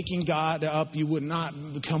were making God up, you would not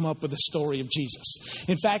come up with a story of Jesus.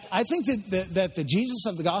 In fact, I think that the Jesus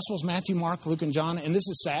of the Gospels, Matthew, Mark, Luke, and John, and this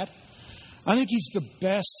is sad, I think he's the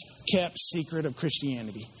best kept secret of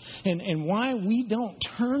Christianity. And why we don't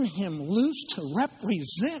turn him loose to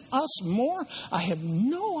represent us more, I have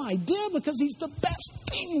no idea, because he's the best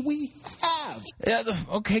thing we have. Yeah,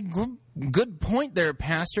 okay, good point there,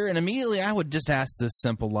 Pastor. And immediately I would just ask this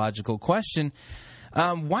simple logical question.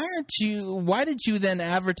 Why did you then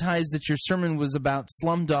advertise that your sermon was about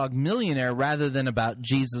Slumdog Millionaire rather than about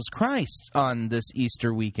Jesus Christ on this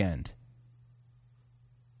Easter weekend?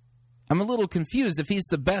 I'm a little confused. If he's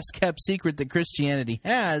the best kept secret that Christianity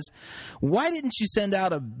has, why didn't you send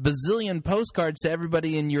out a bazillion postcards to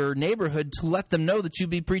everybody in your neighborhood to let them know that you'd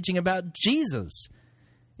be preaching about Jesus?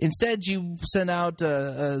 Instead, you sent out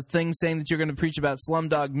a thing saying that you're going to preach about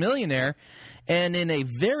Slumdog Millionaire, and in a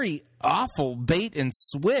very awful bait and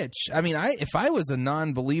switch. I mean, if I was a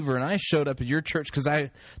non-believer and I showed up at your church because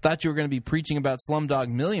I thought you were going to be preaching about Slumdog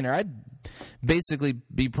Millionaire, I'd basically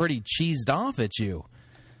be pretty cheesed off at you.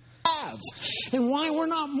 And why we're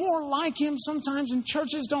not more like him sometimes, and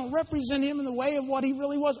churches don't represent him in the way of what he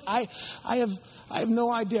really was. I have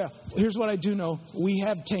no idea. Here's what I do know. We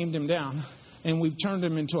have tamed him down, and we've turned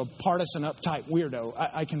him into a partisan, uptight weirdo.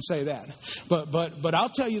 I can say that. But I'll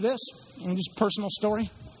tell you this, and just personal story.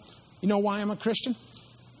 You know why I'm a Christian?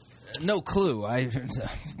 No clue.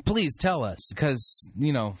 Please tell us, because,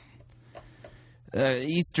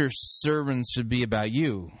 Easter sermons should be about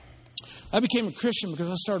you. I became a Christian because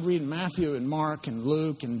I started reading Matthew and Mark and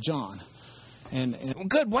Luke and John. And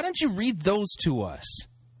good. Why don't you read those to us?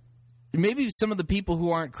 Maybe some of the people who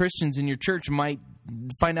aren't Christians in your church might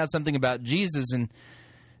find out something about Jesus and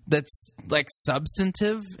that's like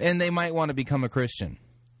substantive, and they might want to become a Christian.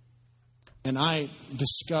 And I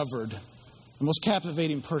discovered the most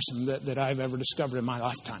captivating person that I've ever discovered in my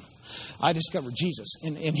lifetime. I discovered Jesus.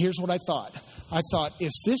 And here's what I thought. I thought,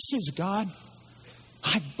 if this is God,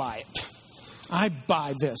 I buy it. I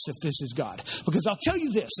buy this if this is God. Because I'll tell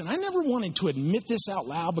you this, and I never wanted to admit this out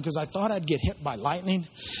loud because I thought I'd get hit by lightning.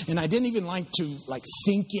 And I didn't even like to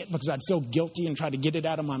think it because I'd feel guilty and try to get it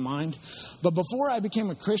out of my mind. But before I became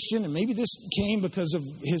a Christian, and maybe this came because of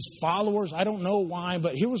his followers, I don't know why,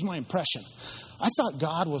 but here was my impression. I thought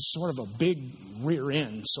God was sort of a big rear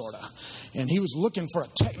end, sort of. And he was looking for a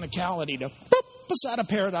technicality to boop us out of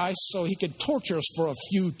paradise so he could torture us for a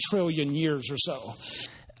few trillion years or so.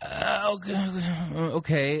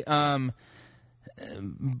 Okay.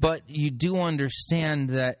 But you do understand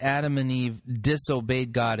that Adam and Eve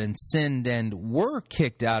disobeyed God and sinned and were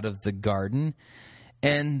kicked out of the garden,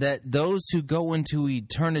 and that those who go into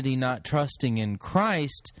eternity not trusting in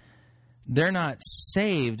Christ, they're not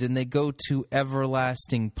saved and they go to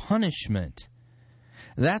everlasting punishment.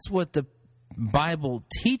 That's what the Bible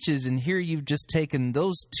teaches, and here you've just taken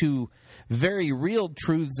those two very real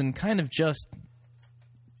truths and kind of just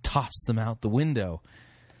tossed them out the window.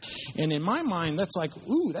 And in my mind, that's like,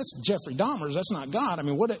 ooh, that's Jeffrey Dahmer's. That's not God. I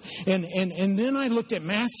mean, what? And then I looked at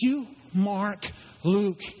Matthew, Mark,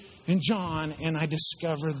 Luke, and John, and I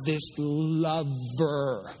discovered this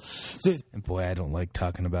lover. And boy, I don't like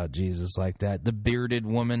talking about Jesus like that. The bearded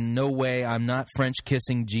woman, no way. I'm not French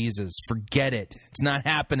kissing Jesus. Forget it. It's not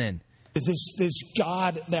happening. This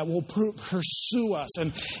God that will pursue us.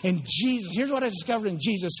 And Jesus, here's what I discovered in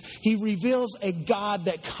Jesus. He reveals a God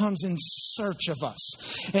that comes in search of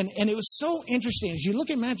us. And it was so interesting. As you look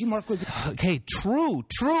at Matthew, Mark, Luke. Okay, true.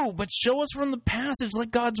 But show us from the passage.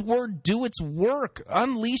 Let God's word do its work.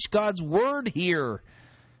 Unleash God's word here.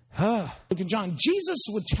 Luke and John, Jesus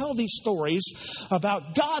would tell these stories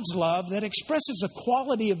about God's love that expresses a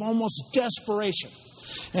quality of almost desperation.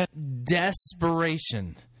 And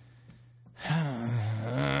desperation.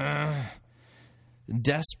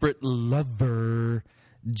 Desperate lover,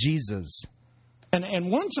 Jesus.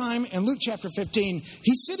 And one time in Luke chapter 15,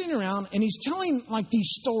 he's sitting around and he's telling like these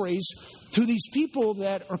stories to these people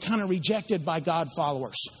that are kind of rejected by God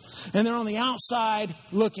followers. And they're on the outside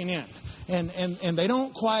looking in. And they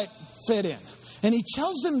don't quite fit in. And he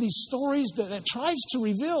tells them these stories that tries to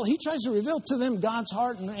reveal to them God's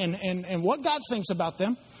heart and what God thinks about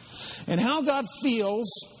them. And how God feels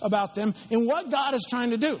about them. And what God is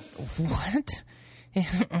trying to do. What?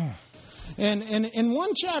 And in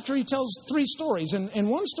one chapter, he tells 3 stories. And in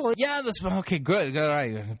one story... Yeah, that's... Okay, good. All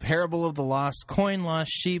right. Parable of the lost coin,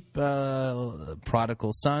 lost sheep,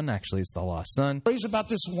 prodigal son. Actually, it's the lost son. Stories about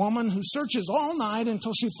this woman who searches all night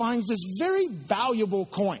until she finds this very valuable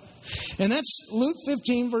coin. And that's Luke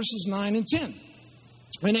 15, verses 9 and 10.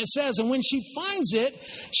 And it says, and when she finds it,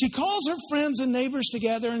 she calls her friends and neighbors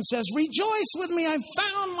together and says, "Rejoice with me, I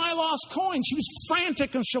found my lost coin." She was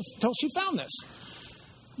frantic until she found this.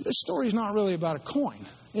 This story is not really about a coin,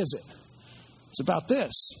 is it? It's about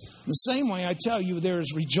this. In the same way, I tell you, there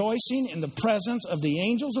is rejoicing in the presence of the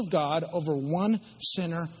angels of God over one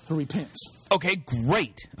sinner who repents. Okay,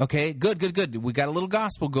 great. Okay, good. We got a little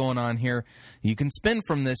gospel going on here. You can spin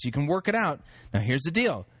from this. You can work it out. Now, here's the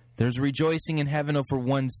deal. There's rejoicing in heaven over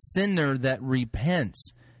one sinner that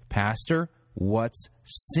repents. Pastor, what's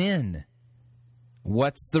sin?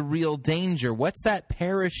 What's the real danger? What's that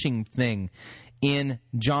perishing thing in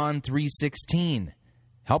John 3:16?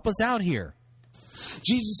 Help us out here.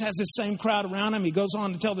 Jesus has this same crowd around him. He goes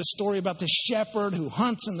on to tell this story about the shepherd who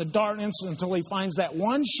hunts in the darkness until he finds that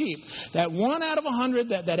one sheep, that one out of 100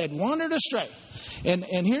 that had wandered astray.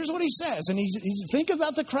 And here's what he says. And think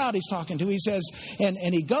about the crowd he's talking to. He says,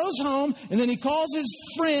 and he goes home, and then he calls his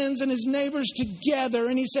friends and his neighbors together,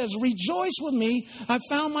 and he says, "Rejoice with me, I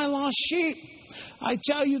found my lost sheep." I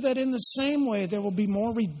tell you that in the same way, there will be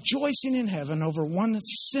more rejoicing in heaven over one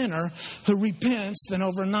sinner who repents than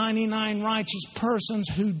over 99 righteous persons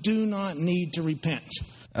who do not need to repent.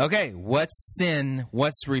 Okay, what's sin?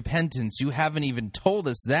 What's repentance? You haven't even told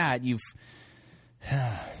us that. You've...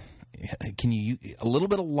 Can you... A little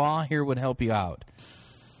bit of law here would help you out.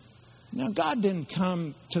 Now, God didn't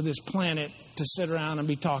come to this planet to sit around and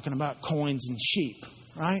be talking about coins and sheep,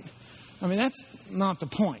 right? I mean, that's not the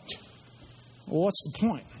point. Well, what's the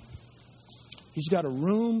point? He's got a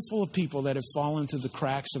room full of people that have fallen through the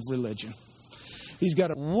cracks of religion. He's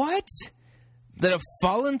got a... What? That have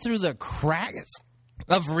fallen through the cracks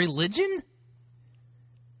of religion?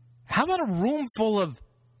 How about a room full of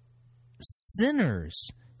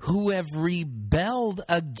sinners who have rebelled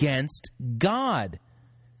against God,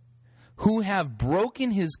 who have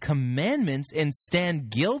broken his commandments and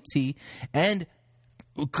stand guilty and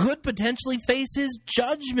could potentially face his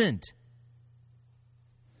judgment?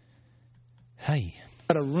 Hey.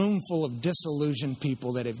 Got a room full of disillusioned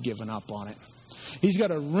people that have given up on it. He's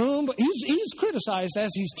got a room. He's criticized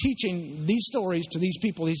as he's teaching these stories to these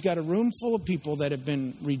people. He's got a room full of people that have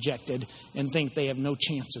been rejected and think they have no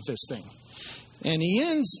chance at this thing. And he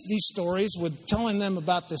ends these stories with telling them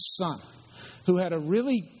about this son who had a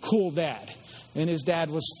really cool dad. And his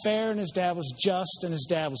dad was fair, and his dad was just, and his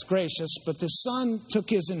dad was gracious. But the son took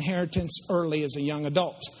his inheritance early as a young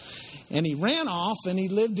adult. And he ran off and he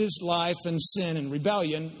lived his life in sin and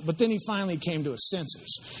rebellion, but then he finally came to his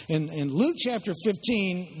senses. In Luke chapter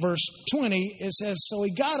 15, verse 20, it says, "So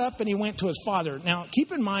he got up and he went to his father." Now,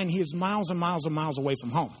 keep in mind, he is miles and miles and miles away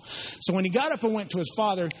from home. So when he got up and went to his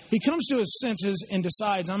father, he comes to his senses and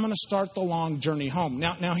decides, "I'm going to start the long journey home."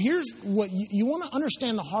 Now here's what you want to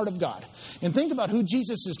understand: the heart of God. And think about who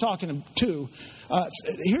Jesus is talking to.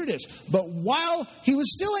 Here it is. "But while he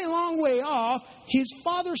was still a long way off, his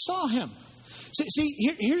father saw him." See,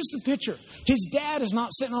 here's the picture. His dad is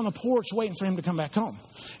not sitting on the porch waiting for him to come back home.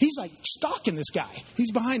 He's like stalking this guy.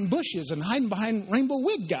 He's behind bushes and hiding behind Rainbow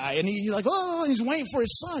Wig guy. And he's like, oh, and he's waiting for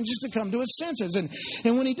his son just to come to his senses. And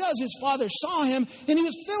when he does, his father saw him and he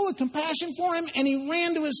was filled with compassion for him. And he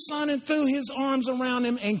ran to his son and threw his arms around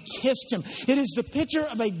him and kissed him. It is the picture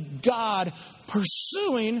of a God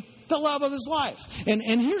pursuing the love of his life. And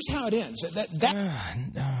here's how it ends. It's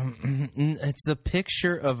the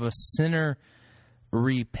picture of a sinner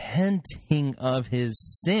repenting of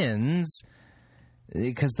his sins,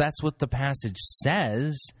 because that's what the passage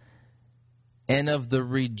says, and of the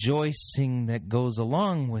rejoicing that goes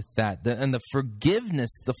along with that, and the forgiveness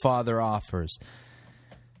the Father offers.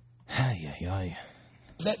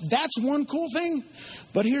 That's one cool thing,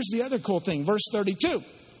 but here's the other cool thing. Verse 32.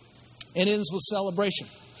 It ends with celebration.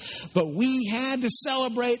 But we had to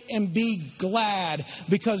celebrate and be glad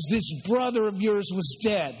because this brother of yours was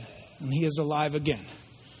dead and he is alive again.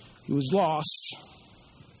 He was lost.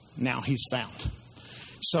 Now he's found.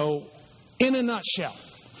 So, in a nutshell,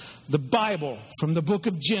 the Bible from the book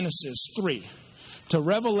of Genesis 3 to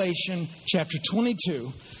Revelation chapter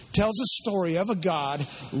 22 tells a story of a God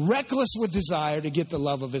reckless with desire to get the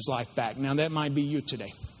love of his life back. Now, that might be you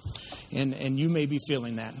today. And you may be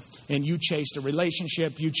feeling that. And you chased a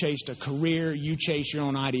relationship, you chased a career, you chased your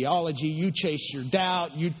own ideology, you chased your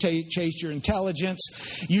doubt, you chased your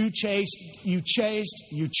intelligence, you chased,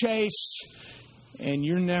 and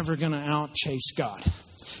you're never going to out-chase God.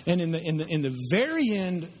 And in the very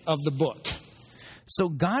end of the book. So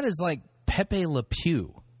God is like Pepe Le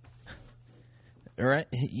Pew. All right?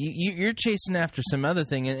 You're chasing after some other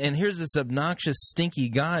thing, and here's this obnoxious, stinky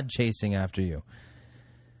God chasing after you.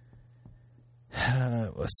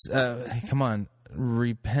 Come on.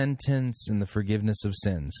 Repentance and the forgiveness of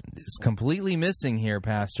sins. It's completely missing here,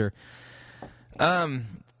 Pastor. And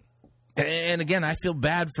again, I feel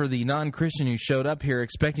bad for the non-Christian who showed up here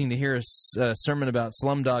expecting to hear a sermon about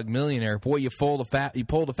Slumdog Millionaire. Boy, you pulled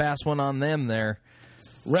a fast one on them there.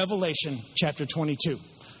 Revelation chapter 22.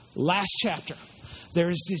 Last chapter. There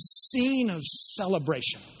is this scene of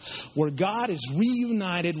celebration where God is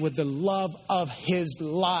reunited with the love of his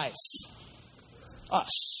life.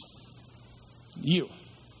 Us. You.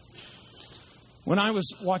 When I was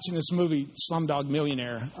watching this movie, Slumdog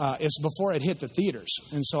Millionaire, it's before it hit the theaters.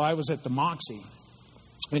 And so I was at the Moxie.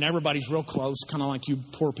 And everybody's real close, kind of like you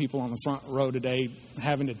poor people on the front row today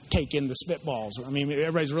having to take in the spitballs. I mean,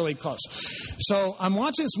 everybody's really close. So I'm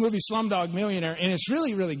watching this movie, Slumdog Millionaire, and it's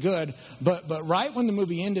really, really good. But right when the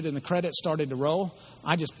movie ended and the credits started to roll,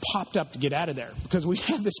 I just popped up to get out of there. Because we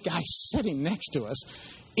had this guy sitting next to us,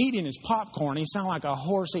 eating his popcorn. He sounded like a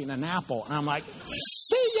horse eating an apple. And I'm like,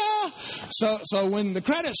 see ya! So when the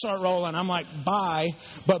credits start rolling, I'm like, bye.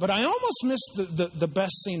 But I almost missed the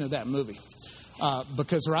best scene of that movie.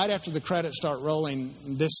 Because right after the credits start rolling,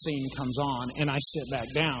 this scene comes on, and I sit back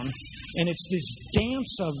down. And it's this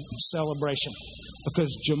dance of celebration.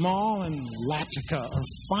 Because Jamal and Latika are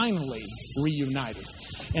finally reunited.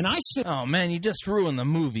 And I sit... Oh, man, you just ruined the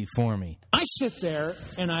movie for me. I sit there,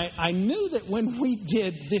 and I knew that when we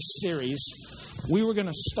did this series, we were going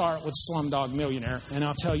to start with Slumdog Millionaire, and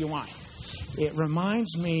I'll tell you why. It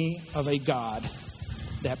reminds me of a God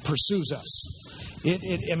that pursues us.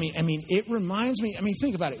 It reminds me. I mean,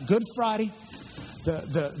 think about it. Good Friday,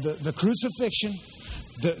 the crucifixion,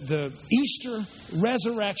 the Easter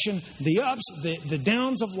resurrection, the ups, the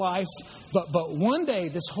downs of life. But one day,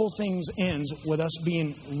 this whole thing ends with us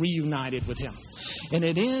being reunited with Him. And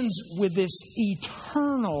it ends with this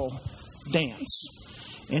eternal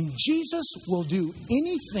dance. And Jesus will do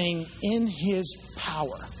anything in His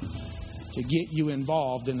power to get you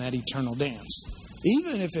involved in that eternal dance.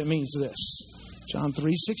 Even if it means this. John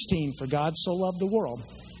 3:16, for God so loved the world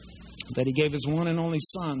that He gave His one and only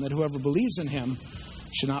Son, that whoever believes in Him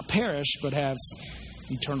should not perish but have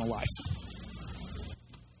eternal life.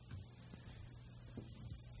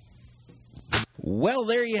 Well,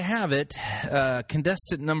 there you have it.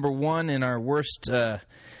 Contestant number 1 in our worst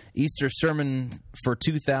Easter sermon for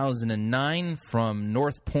 2009 from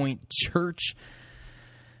North Point Church.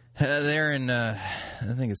 They're in, I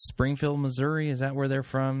think it's Springfield, Missouri. Is that where they're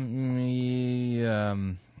from?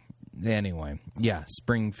 Anyway, yeah,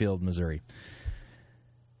 Springfield, Missouri.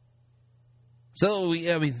 So,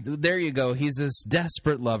 there you go. He's this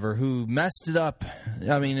desperate lover who messed it up,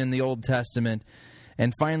 in the Old Testament,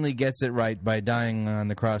 and finally gets it right by dying on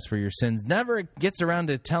the cross for your sins. Never gets around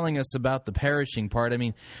to telling us about the perishing part.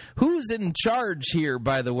 Who's in charge here,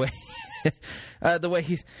 by the way? The way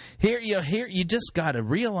he's here, you just got to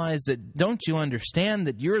realize that, don't you understand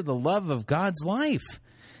that you're the love of God's life?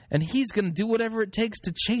 And He's going to do whatever it takes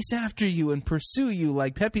to chase after you and pursue you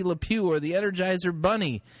like Pepe Le Pew or the Energizer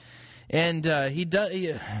Bunny. And He does...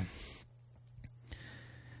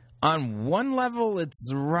 On one level,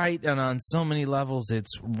 it's right, and on so many levels,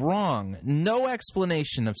 it's wrong. No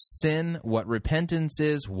explanation of sin, what repentance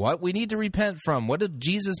is, what we need to repent from. What did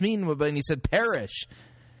Jesus mean when He said perish?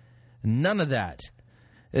 None of that.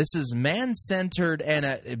 This is man-centered, and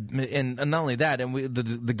not only that, and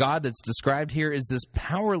the God that's described here is this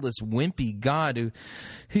powerless, wimpy God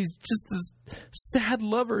he's just this sad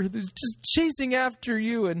lover who's just chasing after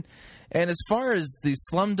you. And as far as the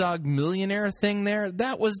Slumdog Millionaire thing there,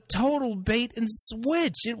 that was total bait and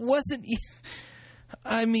switch. It wasn't...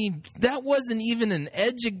 that wasn't even an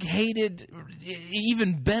educated,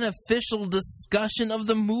 even beneficial discussion of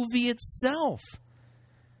the movie itself.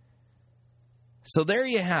 So there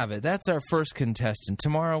you have it. That's our first contestant.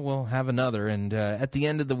 Tomorrow we'll have another, and at the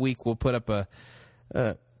end of the week we'll put up a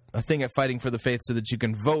thing at Fighting for the Faith so that you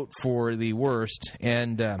can vote for the worst.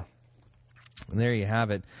 And there you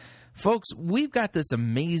have it. Folks, we've got this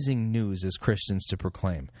amazing news as Christians to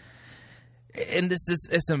proclaim. And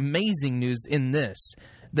it's amazing news in this,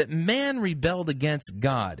 that man rebelled against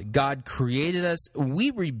God. God created us.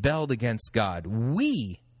 We rebelled against God.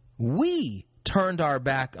 We turned our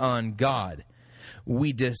back on God.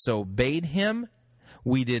 We disobeyed him.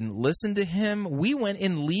 We didn't listen to him. We went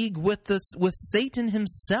in league with Satan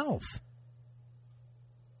himself.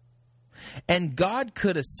 And God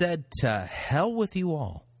could have said, to hell with you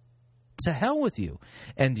all. To hell with you.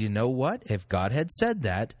 And you know what? If God had said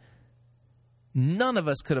that, none of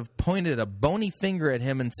us could have pointed a bony finger at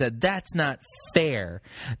him and said, that's not fair.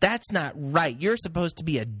 That's not right. You're supposed to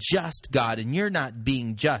be a just God, and you're not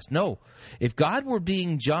being just. No. If God were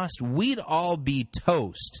being just, we'd all be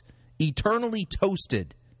toast. Eternally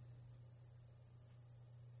toasted.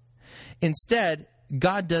 Instead,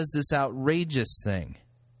 God does this outrageous thing.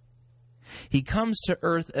 He comes to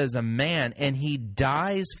earth as a man, and he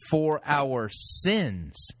dies for our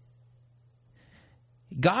sins.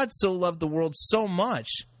 God so loved the world so much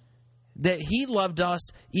that he loved us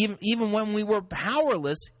even when we were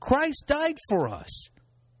powerless. Christ died for us.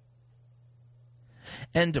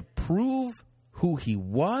 And to prove who he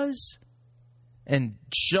was and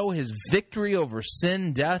show his victory over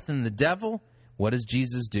sin, death, and the devil, what does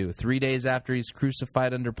Jesus do? 3 days after he's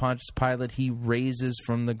crucified under Pontius Pilate, he raises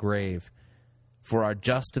from the grave for our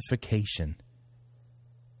justification.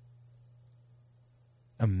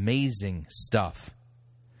 Amazing stuff.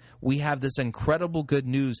 We have this incredible good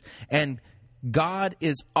news, and God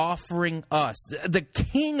is offering us, the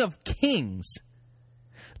King of Kings,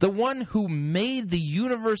 the one who made the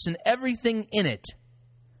universe and everything in it,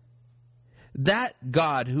 that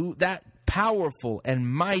God, that powerful and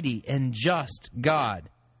mighty and just God,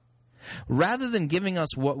 rather than giving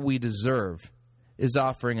us what we deserve, is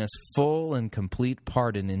offering us full and complete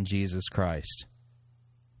pardon in Jesus Christ.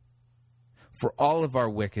 For all of our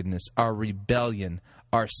wickedness, our rebellion,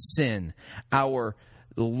 our sin, our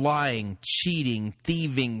lying, cheating,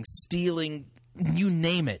 thieving, stealing, you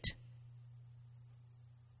name it.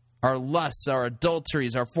 Our lusts, our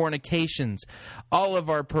adulteries, our fornications, all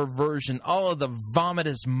of our perversion, all of the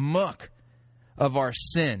vomitous muck of our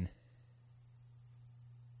sin.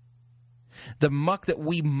 The muck that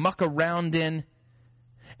we muck around in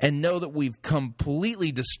and know that we've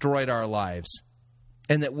completely destroyed our lives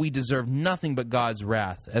and that we deserve nothing but God's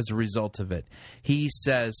wrath as a result of it. He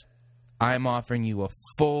says, I'm offering you a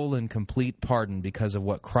full and complete pardon because of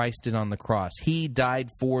what Christ did on the cross. He died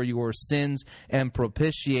for your sins and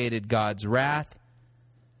propitiated God's wrath.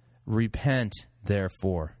 Repent,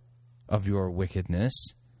 therefore, of your wickedness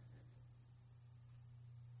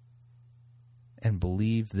and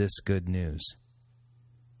believe this good news.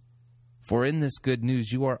 For in this good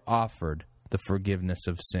news you are offered the forgiveness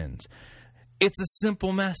of sins. It's a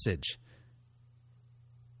simple message.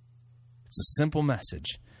 It's a simple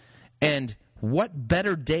message. And what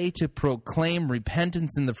better day to proclaim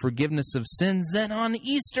repentance and the forgiveness of sins than on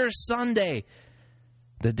Easter Sunday,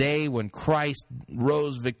 the day when Christ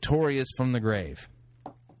rose victorious from the grave?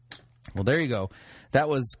 Well, there you go. That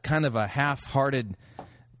was kind of a half-hearted,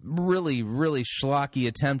 really, really schlocky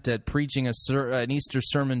attempt at preaching an Easter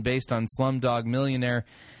sermon based on Slumdog Millionaire.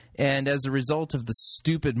 And as a result of the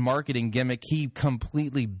stupid marketing gimmick, he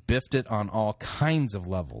completely biffed it on all kinds of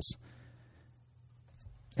levels.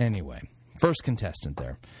 Anyway, first contestant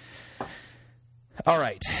there. All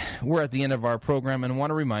right, we're at the end of our program, and I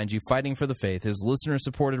want to remind you, Fighting for the Faith is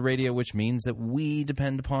listener-supported radio, which means that we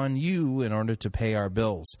depend upon you in order to pay our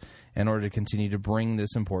bills, in order to continue to bring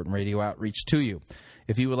this important radio outreach to you.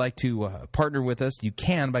 If you would like to partner with us, you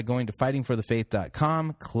can by going to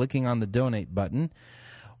fightingforthefaith.com, clicking on the donate button.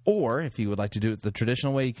 Or, if you would like to do it the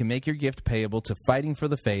traditional way, you can make your gift payable to Fighting for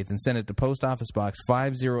the Faith and send it to Post Office Box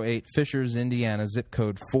 508, Fishers, Indiana, zip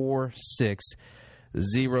code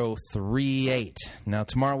 46038. Now,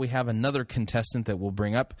 tomorrow we have another contestant that we'll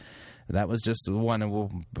bring up. That was just the one, and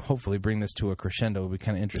we'll hopefully bring this to a crescendo. It'll be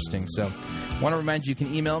kind of interesting. So, I want to remind you, you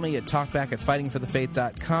can email me at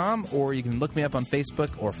talkback@fightingforthefaith.com, or you can look me up on Facebook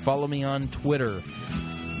or follow me on Twitter.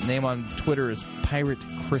 Name on Twitter is Pirate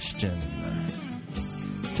Christian.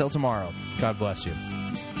 Till tomorrow, God bless you.